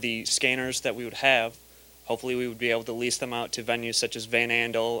for the scanners that we would have, hopefully we would be able to lease them out to venues such as Van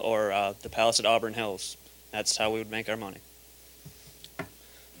Andel or the Palace at Auburn Hills. That's how we would make our money.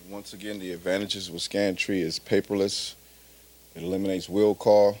 Once again, the advantages with Scantree is paperless. It eliminates will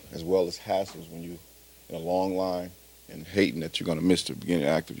call as well as hassles when you're in a long line and hating that you're going to miss the beginning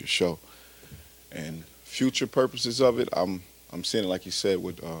act of your show. And future purposes of it, I'm seeing it, like you said,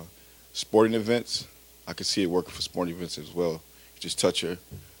 with sporting events. I could see it working for sporting events as well. You just touch your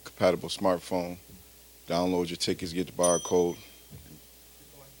compatible smartphone, download your tickets, get the barcode,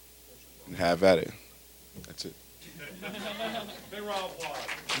 and have at it. That's it. Big round of applause.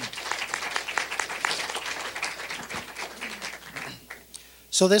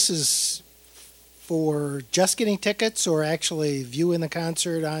 So this is for just getting tickets or actually viewing the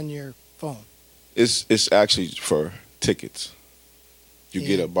concert on your phone? It's actually for tickets. You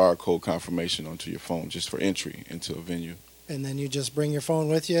get a barcode confirmation onto your phone just for entry into a venue. And then you just bring your phone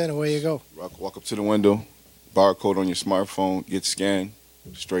with you and away you go. Walk up to the window, barcode on your smartphone, get scanned,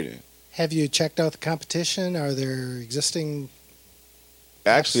 straight in. Have you checked out the competition? Are there existing?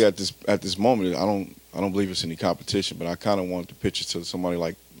 Actually, at this moment, I don't believe it's any competition, but I kind of want to pitch it to somebody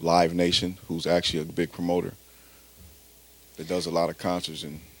like Live Nation, who's actually a big promoter that does a lot of concerts.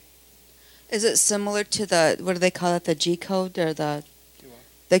 And is it similar to the, what do they call it, the G code or the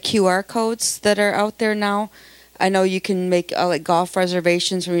QR codes that are out there now? I know you can make like golf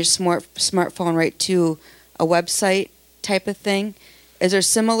reservations from your smartphone right to a website type of thing. Is there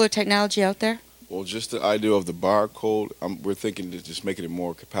similar technology out there? Well, just the idea of the barcode, we're thinking to just making it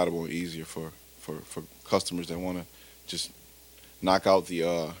more compatible and easier for customers that want to just knock out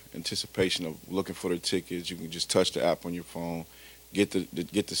the anticipation of looking for the tickets. You can just touch the app on your phone, get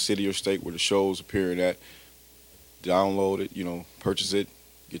the city or state where the show's appearing at, download it, purchase it,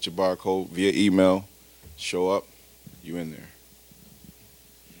 get your barcode via email, show up, you in there.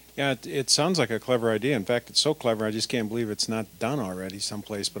 Yeah, it sounds like a clever idea. In fact, it's so clever I just can't believe it's not done already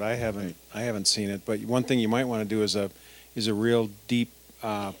someplace. But I haven't seen it. But one thing you might want to do is a real deep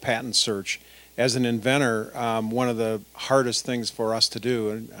patent search. As an inventor, one of the hardest things for us to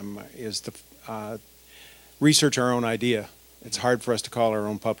do is to research our own idea. It's hard for us to call our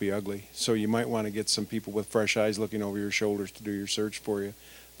own puppy ugly. So you might want to get some people with fresh eyes looking over your shoulders to do your search for you.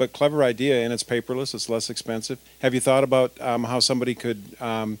 But clever idea, and it's paperless. It's less expensive. Have you thought about how somebody could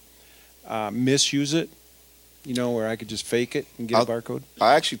misuse it? Where I could just fake it and get a barcode?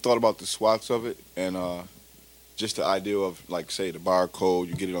 I actually thought about the swaps of it, and just the idea of, like, say, the barcode,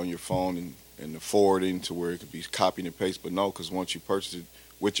 you get it on your phone and the forwarding to where it could be copy and paste. But no, because once you purchase it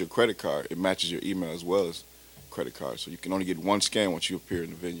with your credit card, it matches your email as well as credit card. So you can only get one scan once you appear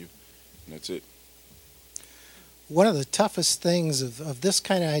in the venue, and that's it. One of the toughest things of this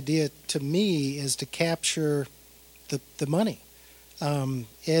kind of idea to me is to capture the money.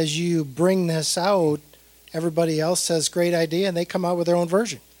 As you bring this out, everybody else says great idea, and they come out with their own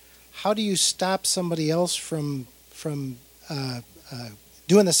version. How do you stop somebody else from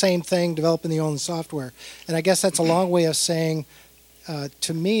doing the same thing, developing their own software? And I guess that's a long way of saying,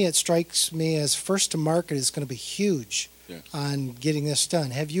 to me, it strikes me as first to market is going to be huge on getting this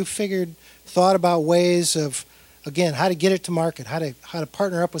done. Have you thought about ways of, again, how to get it to market, how to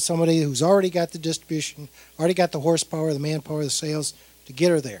partner up with somebody who's already got the distribution, already got the horsepower, the manpower, the sales to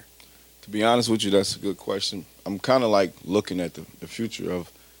get her there? To be honest with you, that's a good question. I'm kind of like looking at the future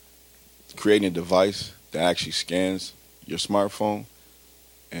of creating a device that actually scans your smartphone.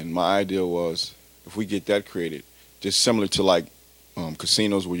 And my idea was, if we get that created, just similar to like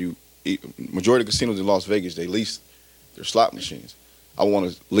casinos where majority of casinos in Las Vegas, they lease their slot machines. I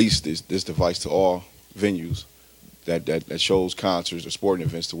want to lease this device to all venues that shows concerts or sporting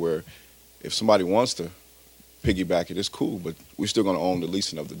events, to where if somebody wants to piggyback it, it's cool, but we're still going to own the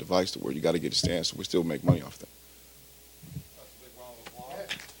leasing of the device to where you got to get a stand, so we still make money off that.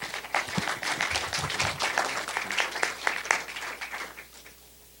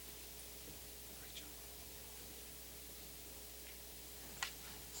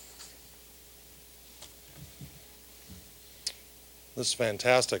 This is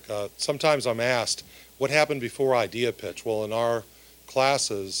fantastic. Sometimes I'm asked, what happened before idea pitch? Well, in our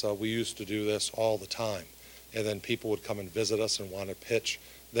classes, we used to do this all the time. And then people would come and visit us and want to pitch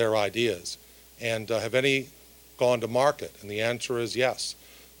their ideas. And have any gone to market? And the answer is yes.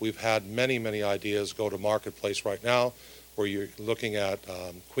 We've had many, many ideas go to marketplace right now, where you're looking at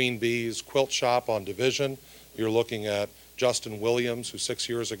Queen Bee's quilt shop on Division. You're looking at Justin Williams, who 6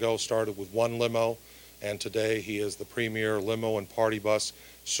 years ago started with one limo, and today he is the premier limo and party bus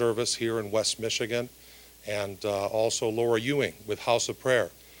service here in West Michigan. And also Laura Ewing with House of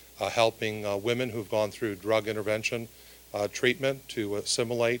Prayer, helping women who've gone through drug intervention treatment to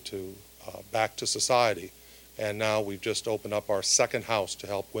assimilate back to society. And now we've just opened up our second house to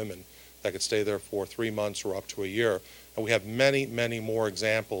help women that could stay there for 3 months or up to a year. And we have many, many more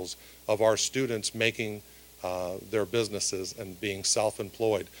examples of our students making their businesses and being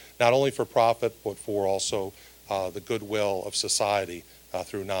self-employed, not only for profit, but for also the goodwill of society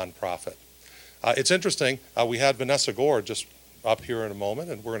through nonprofit. It's interesting, we had Vanessa Gore just up here in a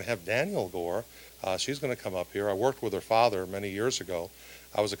moment, and we're going to have Daniel Gore. She's going to come up here. I worked with her father many years ago.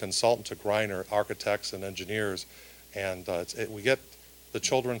 I was a consultant to Greiner, architects and engineers, and we get the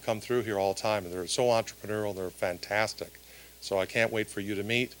children come through here all the time, and they're so entrepreneurial, they're fantastic. So I can't wait for you to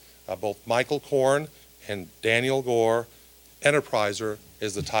meet both Michael Korn and Daniel Gore. Enterpriser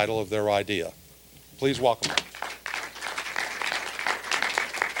is the title of their idea. Please welcome them.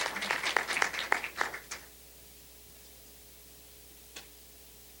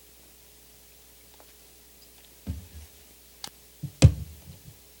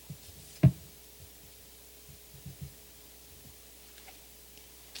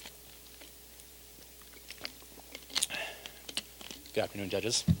 Good afternoon,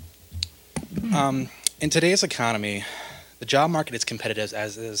 judges. In today's economy, the job market is competitive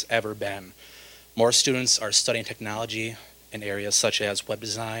as it has ever been. More students are studying technology in areas such as web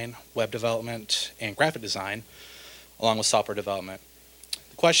design, web development, and graphic design, along with software development.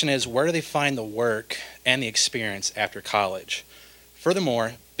 The question is, where do they find the work and the experience after college?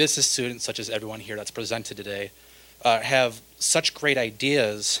 Furthermore, business students, such as everyone here that's presented today, have such great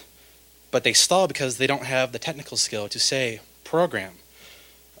ideas, but they stall because they don't have the technical skill to say, program.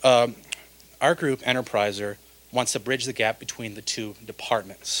 Our group, Enterpriser, wants to bridge the gap between the two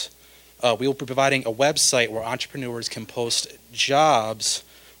departments. We will be providing a website where entrepreneurs can post jobs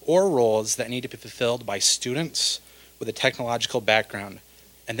or roles that need to be fulfilled by students with a technological background.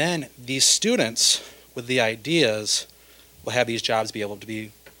 And then these students with the ideas will have these jobs be able to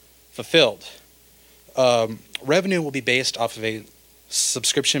be fulfilled. Revenue will be based off of a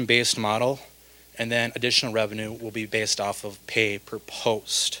subscription-based model, and then additional revenue will be based off of pay per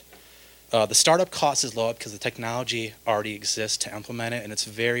post. The startup cost is low because the technology already exists to implement it, and it's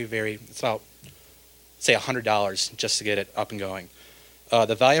it's about, say, $100 just to get it up and going.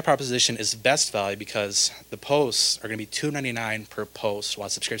 The value proposition is best value because the posts are going to be $2.99 per post, while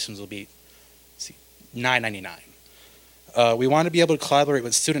subscriptions will be $9.99. We want to be able to collaborate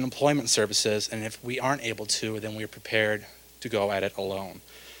with student employment services, and if we aren't able to, then we're prepared to go at it alone.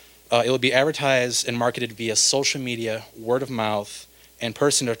 It will be advertised and marketed via social media, word of mouth, and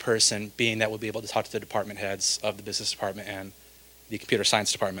person-to-person, being that we'll be able to talk to the department heads of the business department and the computer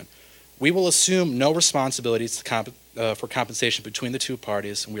science department. We will assume no responsibilities for compensation between the two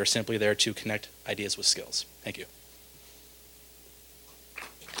parties, and we are simply there to connect ideas with skills. Thank you.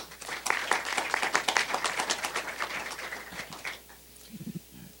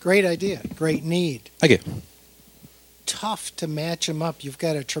 Great idea, great need. Thank you. Tough to match them up. You've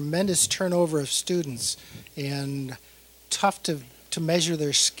got a tremendous turnover of students, and tough to measure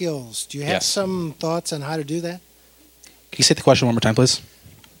their skills. Do you have some thoughts on how to do that? Can you say the question one more time, please?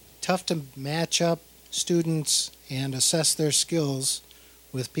 Tough to match up students and assess their skills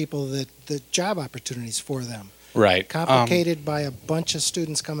with people that the job opportunities for them. Right. Complicated by a bunch of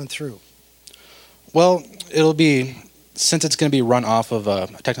students coming through. Well, it'll be, since it's going to be run off of a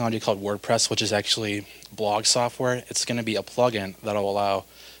technology called WordPress, which is actually blog software, it's going to be a plugin that'll allow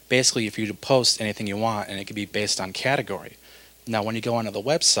basically for you to post anything you want, and it can be based on category. Now, when you go onto the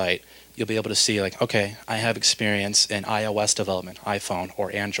website, you'll be able to see, like, okay, I have experience in iOS development, iPhone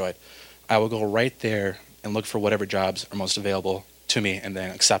or Android. I will go right there and look for whatever jobs are most available to me and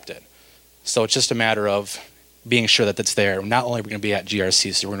then accept it. So it's just a matter of being sure that it's there. Not only are we going to be at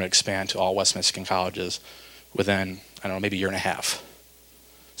GRCC, we're going to expand to all West Michigan colleges within, I don't know, maybe a year and a half.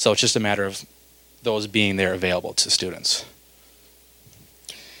 So it's just a matter of those being there available to students.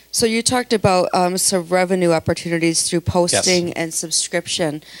 So you talked about some revenue opportunities through posting and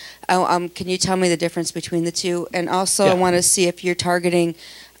subscription. Can you tell me the difference between the two? And also I want to see if you're targeting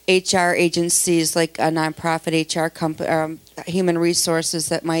HR agencies like a nonprofit HR human resources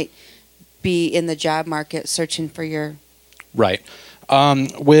that might be in the job market searching for your... Right.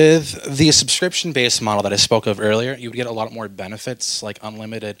 With the subscription-based model that I spoke of earlier, you would get a lot more benefits, like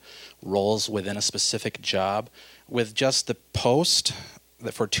unlimited roles within a specific job. With just the post,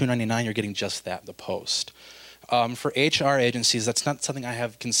 for $2.99, you're getting just that, the post. For HR agencies, that's not something I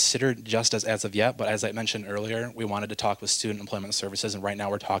have considered just as of yet, but as I mentioned earlier, we wanted to talk with Student Employment Services, and right now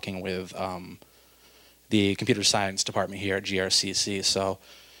we're talking with the Computer Science Department here at GRCC, so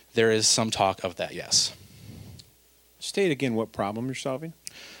there is some talk of that, yes. State again what problem you're solving.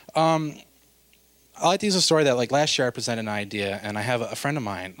 I like to use a story that, like, last year I presented an idea, and I have a friend of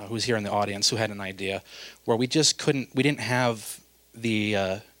mine who's here in the audience who had an idea where we didn't have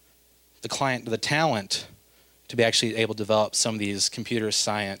the talent to be actually able to develop some of these computer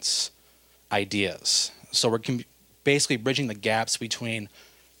science ideas. So we're basically bridging the gaps between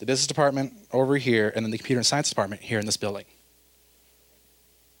the business department over here and then the computer science department here in this building.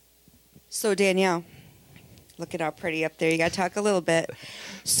 So Danielle, looking all pretty up there, you got to talk a little bit.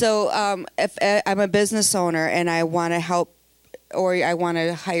 So if I'm a business owner and I want to help, or I want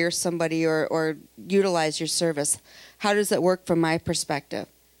to hire somebody or utilize your service, how does it work from my perspective?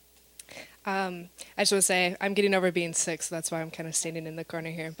 I just want to say I'm getting over being sick, so that's why I'm kind of standing in the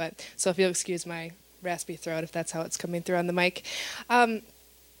corner here. But so if you'll excuse my raspy throat, if that's how it's coming through on the mic.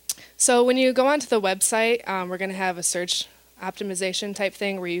 So when you go onto the website, we're going to have a search optimization type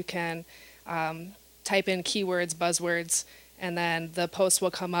thing where you can type in keywords, buzzwords, and then the post will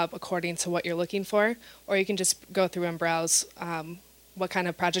come up according to what you're looking for. Or you can just go through and browse what kind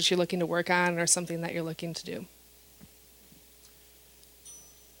of projects you're looking to work on or something that you're looking to do.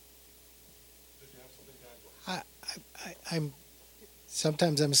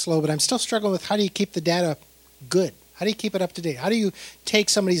 Sometimes I'm slow, but I'm still struggling with how do you keep the data good? How do you keep it up to date? How do you take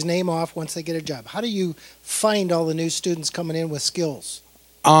somebody's name off once they get a job? How do you find all the new students coming in with skills?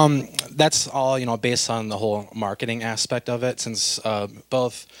 That's all, based on the whole marketing aspect of it, since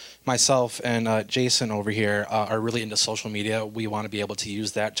both myself and Jason over here are really into social media. We want to be able to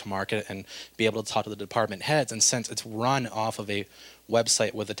use that to market and be able to talk to the department heads, and since it's run off of a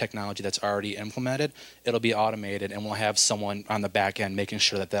website with the technology that's already implemented, it'll be automated, and we'll have someone on the back end making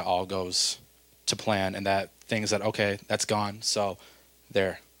sure that all goes to plan and that things that, okay, that's gone. So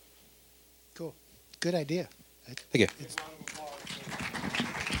there. Cool. Good idea. Thank you.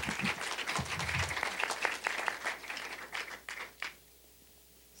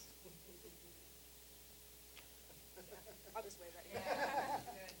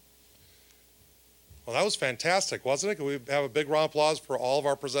 Well, that was fantastic, wasn't it? Can we have a big round of applause for all of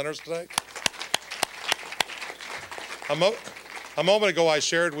our presenters today? A moment ago, I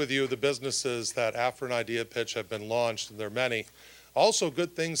shared with you the businesses that after an idea pitch have been launched, and there are many. Also,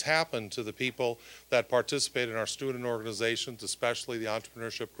 good things happen to the people that participate in our student organizations, especially the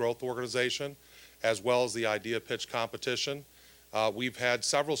Entrepreneurship Growth Organization, as well as the idea pitch competition. We've had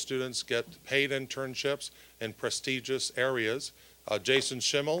several students get paid internships in prestigious areas. Jason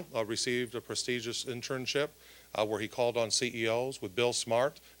Schimmel received a prestigious internship where he called on CEOs with Bill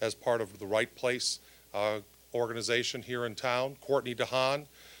Smart as part of the Right Place organization here in town. Courtney DeHaan,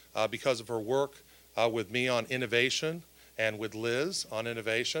 because of her work with me on innovation and with Liz on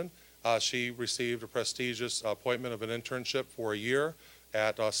innovation, she received a prestigious appointment of an internship for a year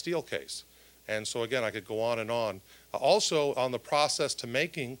at Steelcase. And so again, I could go on and on. Also, on the process to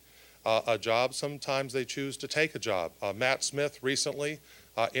making a job, sometimes they choose to take a job. Matt Smith recently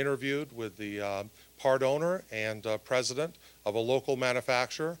interviewed with the part owner and president of a local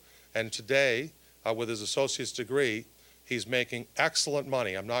manufacturer, and today, with his associate's degree, he's making excellent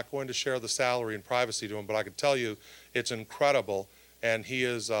money. I'm not going to share the salary in privacy to him, but I can tell you it's incredible, and he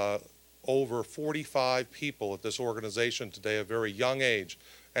is over 45 people at this organization today, a very young age,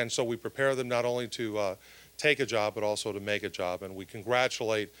 and so we prepare them not only to take a job, but also to make a job. And we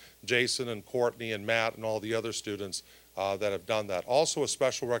congratulate Jason and Courtney and Matt and all the other students that have done that. Also a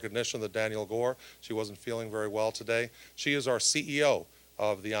special recognition that Danielle Gore, she wasn't feeling very well today. She is our CEO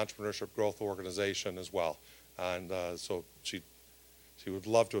of the Entrepreneurship Growth Organization as well. And so she would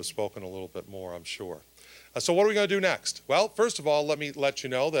love to have spoken a little bit more, I'm sure. So what are we going to do next? Well, first of all, let me let you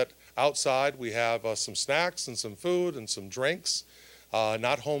know that outside we have some snacks and some food and some drinks,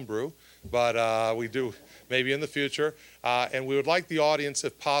 not homebrew, but we do maybe in the future. And we would like the audience,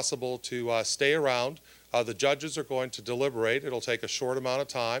 if possible, to stay around. The judges are going to deliberate. It'll take a short amount of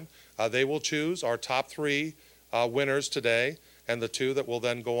time. They will choose our top 3 winners today, and the 2 that will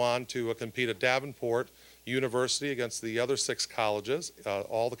then go on to compete at Davenport University against the other 6 colleges.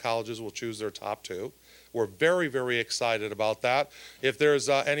 All the colleges will choose their top 2. We're very, very excited about that. If there's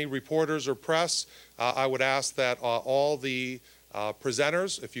any reporters or press, I would ask that all the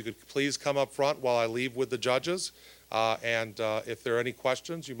presenters, if you could please come up front while I leave with the judges. And if there are any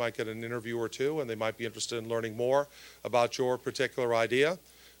questions, you might get an interview or 2, and they might be interested in learning more about your particular idea.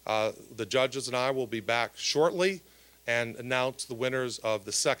 The judges and I will be back shortly and announce the winners of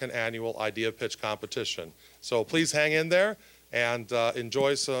the 2nd annual Idea Pitch Competition. So please hang in there and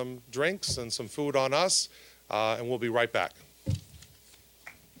enjoy some drinks and some food on us, and we'll be right back.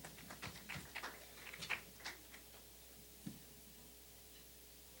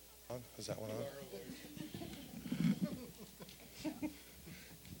 Is that one on?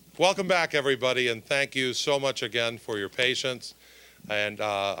 Welcome back, everybody, and thank you so much again for your patience. And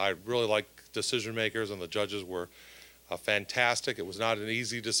I really like decision makers, and the judges were fantastic. It was not an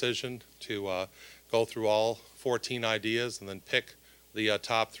easy decision to go through all 14 ideas and then pick the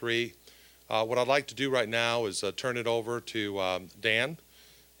top 3. What I'd like to do right now is turn it over to Dan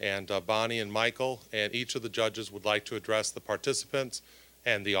and Bonnie and Michael, and each of the judges would like to address the participants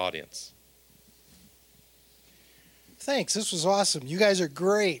and the audience. Thanks. This was awesome. You guys are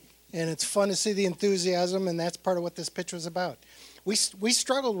great, and it's fun to see the enthusiasm, and that's part of what this pitch was about. We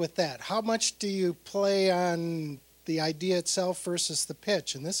struggled with that. How much do you play on the idea itself versus the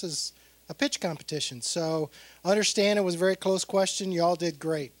pitch? And this is a pitch competition. So understand it was a very close question. You all did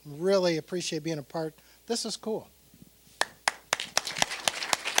great. Really appreciate being a part. This is cool.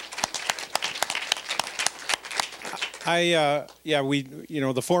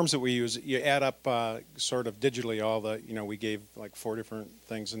 The forms that we use, you add up sort of digitally all the, we gave like 4 different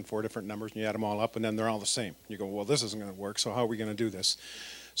things and 4 different numbers, and you add them all up, and then they're all the same. You go, well, this isn't going to work, so how are we going to do this?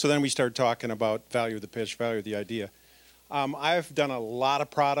 So then we started talking about value of the pitch, value of the idea. I've done a lot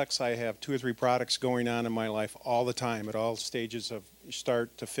of products. I have 2 or 3 products going on in my life all the time at all stages of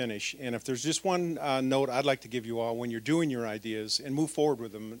start to finish. And if there's just one note I'd like to give you all when you're doing your ideas and move forward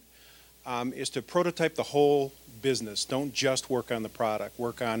with them, is to prototype the whole business. Don't just work on the product.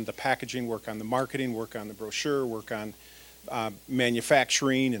 Work on the packaging, work on the marketing, work on the brochure, work on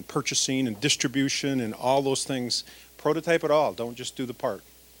manufacturing and purchasing and distribution and all those things. Prototype it all. Don't just do the part.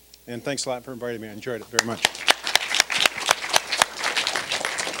 And thanks a lot for inviting me. I enjoyed it very much.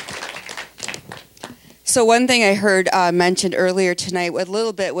 So one thing I heard mentioned earlier tonight a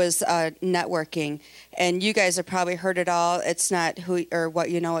little bit was networking. And you guys have probably heard it all. It's not who or what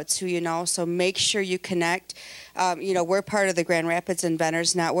you know, it's who you know. So make sure you connect. We're part of the Grand Rapids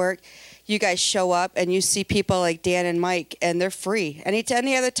Inventors Network. You guys show up and you see people like Dan and Mike, and they're free. Any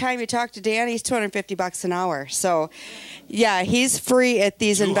other time you talk to Dan, he's $250 an hour. So, yeah, he's free at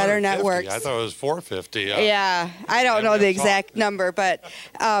these inventor networks. I thought it was $450. Yeah, I don't know the exact number, but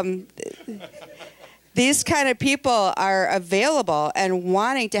these kind of people are available and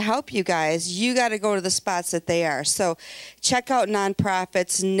wanting to help you guys. You got to go to the spots that they are. So check out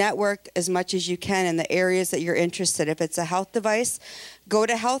nonprofits, network as much as you can in the areas that you're interested. If it's a health device, go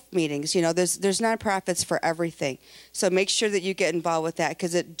to health meetings. There's nonprofits for everything. So make sure that you get involved with that,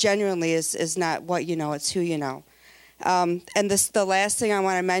 because it genuinely is not what you know, it's who you know. And the last thing I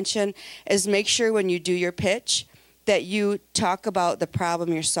want to mention is make sure when you do your pitch that you talk about the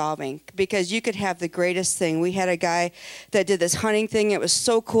problem you're solving, because you could have the greatest thing. We had a guy that did this hunting thing. It was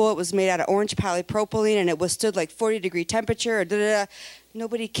so cool. It was made out of orange polypropylene, and it withstood like 40-degree temperature.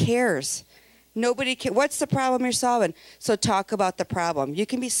 Nobody cares. What's the problem you're solving? So talk about the problem. You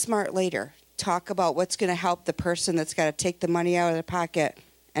can be smart later. Talk about what's going to help the person that's got to take the money out of their pocket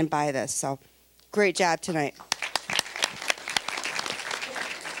and buy this. So great job tonight.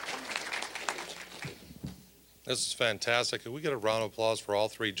 This is fantastic. Can we get a round of applause for all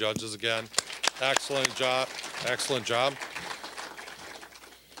three judges again? Excellent job. Excellent job.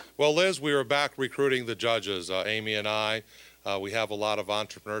 Well, Liz, we are back recruiting the judges. Amy and I, we have a lot of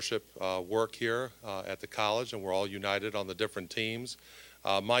entrepreneurship work here at the college, and we're all united on the different teams.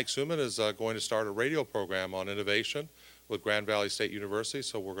 Mike Suman is going to start a radio program on innovation with Grand Valley State University,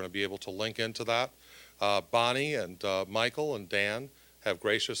 so we're going to be able to link into that. Bonnie and Michael and Dan have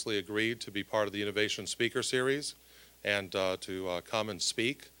graciously agreed to be part of the Innovation Speaker Series and to come and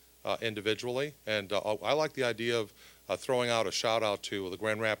speak individually. And I like the idea of throwing out a shout out to the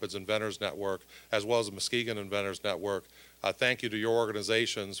Grand Rapids Inventors Network as well as the Muskegon Inventors Network. Thank you to your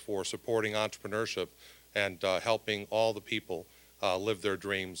organizations for supporting entrepreneurship and helping all the people live their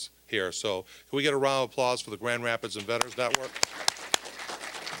dreams here. So can we get a round of applause for the Grand Rapids Inventors Network?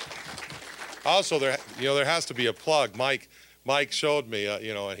 Also, there has to be a plug. Mike showed me,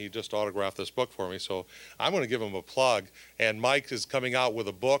 and he just autographed this book for me, so I'm going to give him a plug. And Mike is coming out with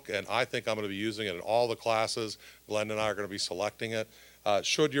a book, and I think I'm going to be using it in all the classes. Glenn and I are going to be selecting it.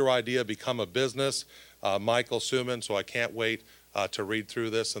 Should your idea become a business, Michael Suman, so I can't wait to read through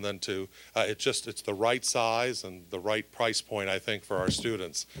this, and then it's the right size and the right price point, I think, for our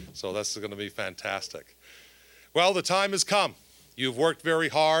students. So this is going to be fantastic. Well, the time has come. You've worked very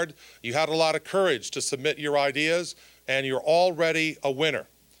hard. You had a lot of courage to submit your ideas, and you're already a winner.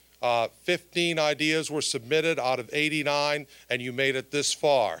 15 ideas were submitted out of 89, and you made it this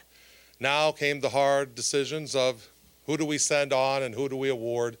far. Now came the hard decisions of who do we send on and who do we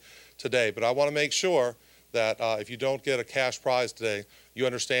award today. But I want to make sure that if you don't get a cash prize today, you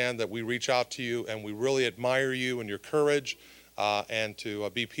understand that we reach out to you and we really admire you and your courage and to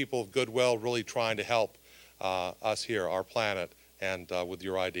be people of goodwill, really trying to help us here, our planet, and with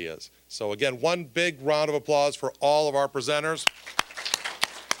your ideas. So again, one big round of applause for all of our presenters.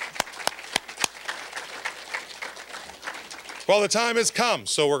 Well, the time has come,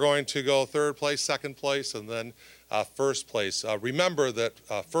 so we're going to go third place, second place, and then first place. Remember that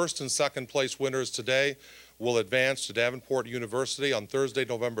first and second place winners today will advance to Davenport University on Thursday,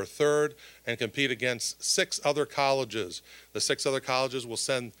 November 3rd, and compete against 6 other colleges. The 6 other colleges will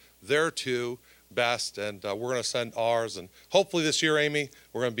send their 2 best, and we're going to send ours. And hopefully this year, Amy,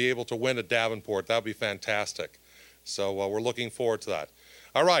 we're going to be able to win at Davenport. That would be fantastic. So we're looking forward to that.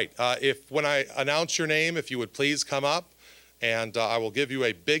 All right, when I announce your name, if you would please come up, and I will give you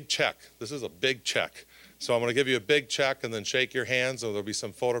a big check. This is a big check. So I'm going to give you a big check and then shake your hands, and there'll be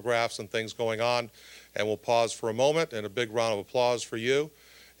some photographs and things going on. And we'll pause for a moment, and a big round of applause for you.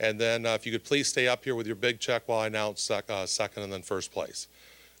 And then if you could please stay up here with your big check while I announce second and then first place.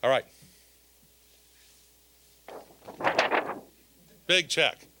 All right. Big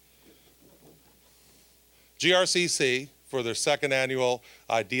check. GRCC, for their second annual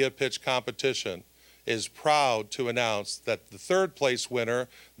Idea Pitch Competition, is proud to announce that the third place winner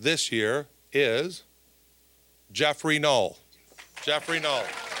this year is Jeffrey Knoll. Jeffrey Knoll.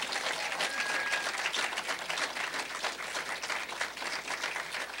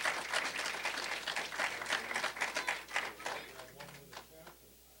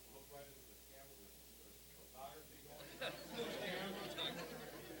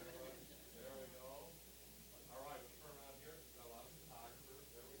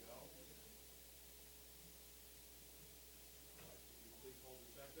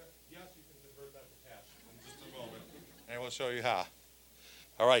 And we'll show you how.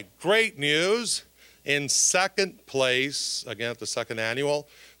 All right, great news. In second place, again at the second annual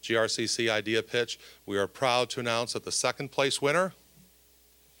GRCC Idea Pitch, we are proud to announce that the second place winner,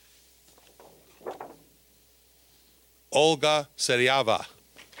 Olga Seriava.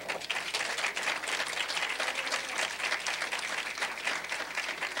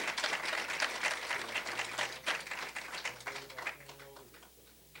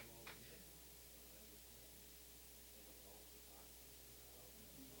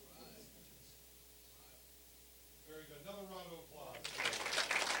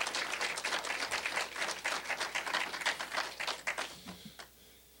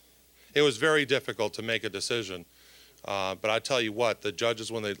 It was very difficult to make a decision, but I tell you what, the judges,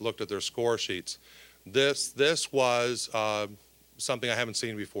 when they looked at their score sheets, this was something I haven't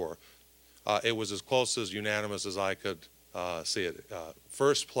seen before. It was as close as unanimous as I could see it.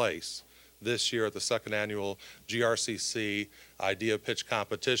 First place this year at the second annual GRCC Idea Pitch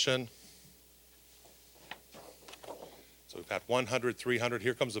Competition. So we've got 100, 300.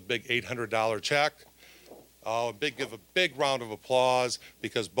 Here comes a big $800 check. Oh, give a big round of applause,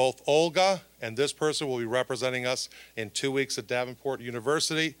 because both Olga and this person will be representing us in 2 weeks at Davenport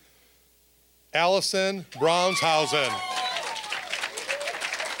University. Allison Brownshausen.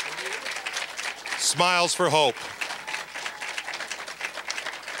 Smiles for Hope.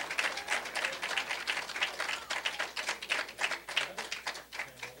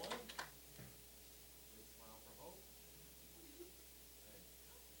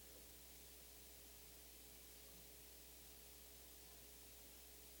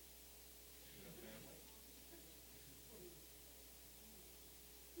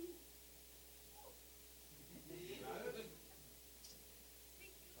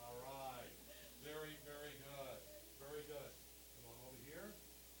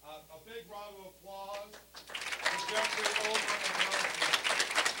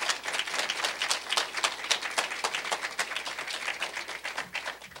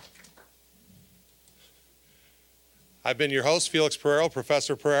 I've been your host, Felix Pereiro,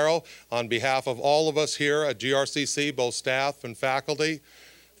 Professor Pereiro. On behalf of all of us here at GRCC, both staff and faculty,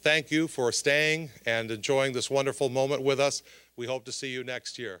 thank you for staying and enjoying this wonderful moment with us. We hope to see you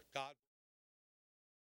next year. God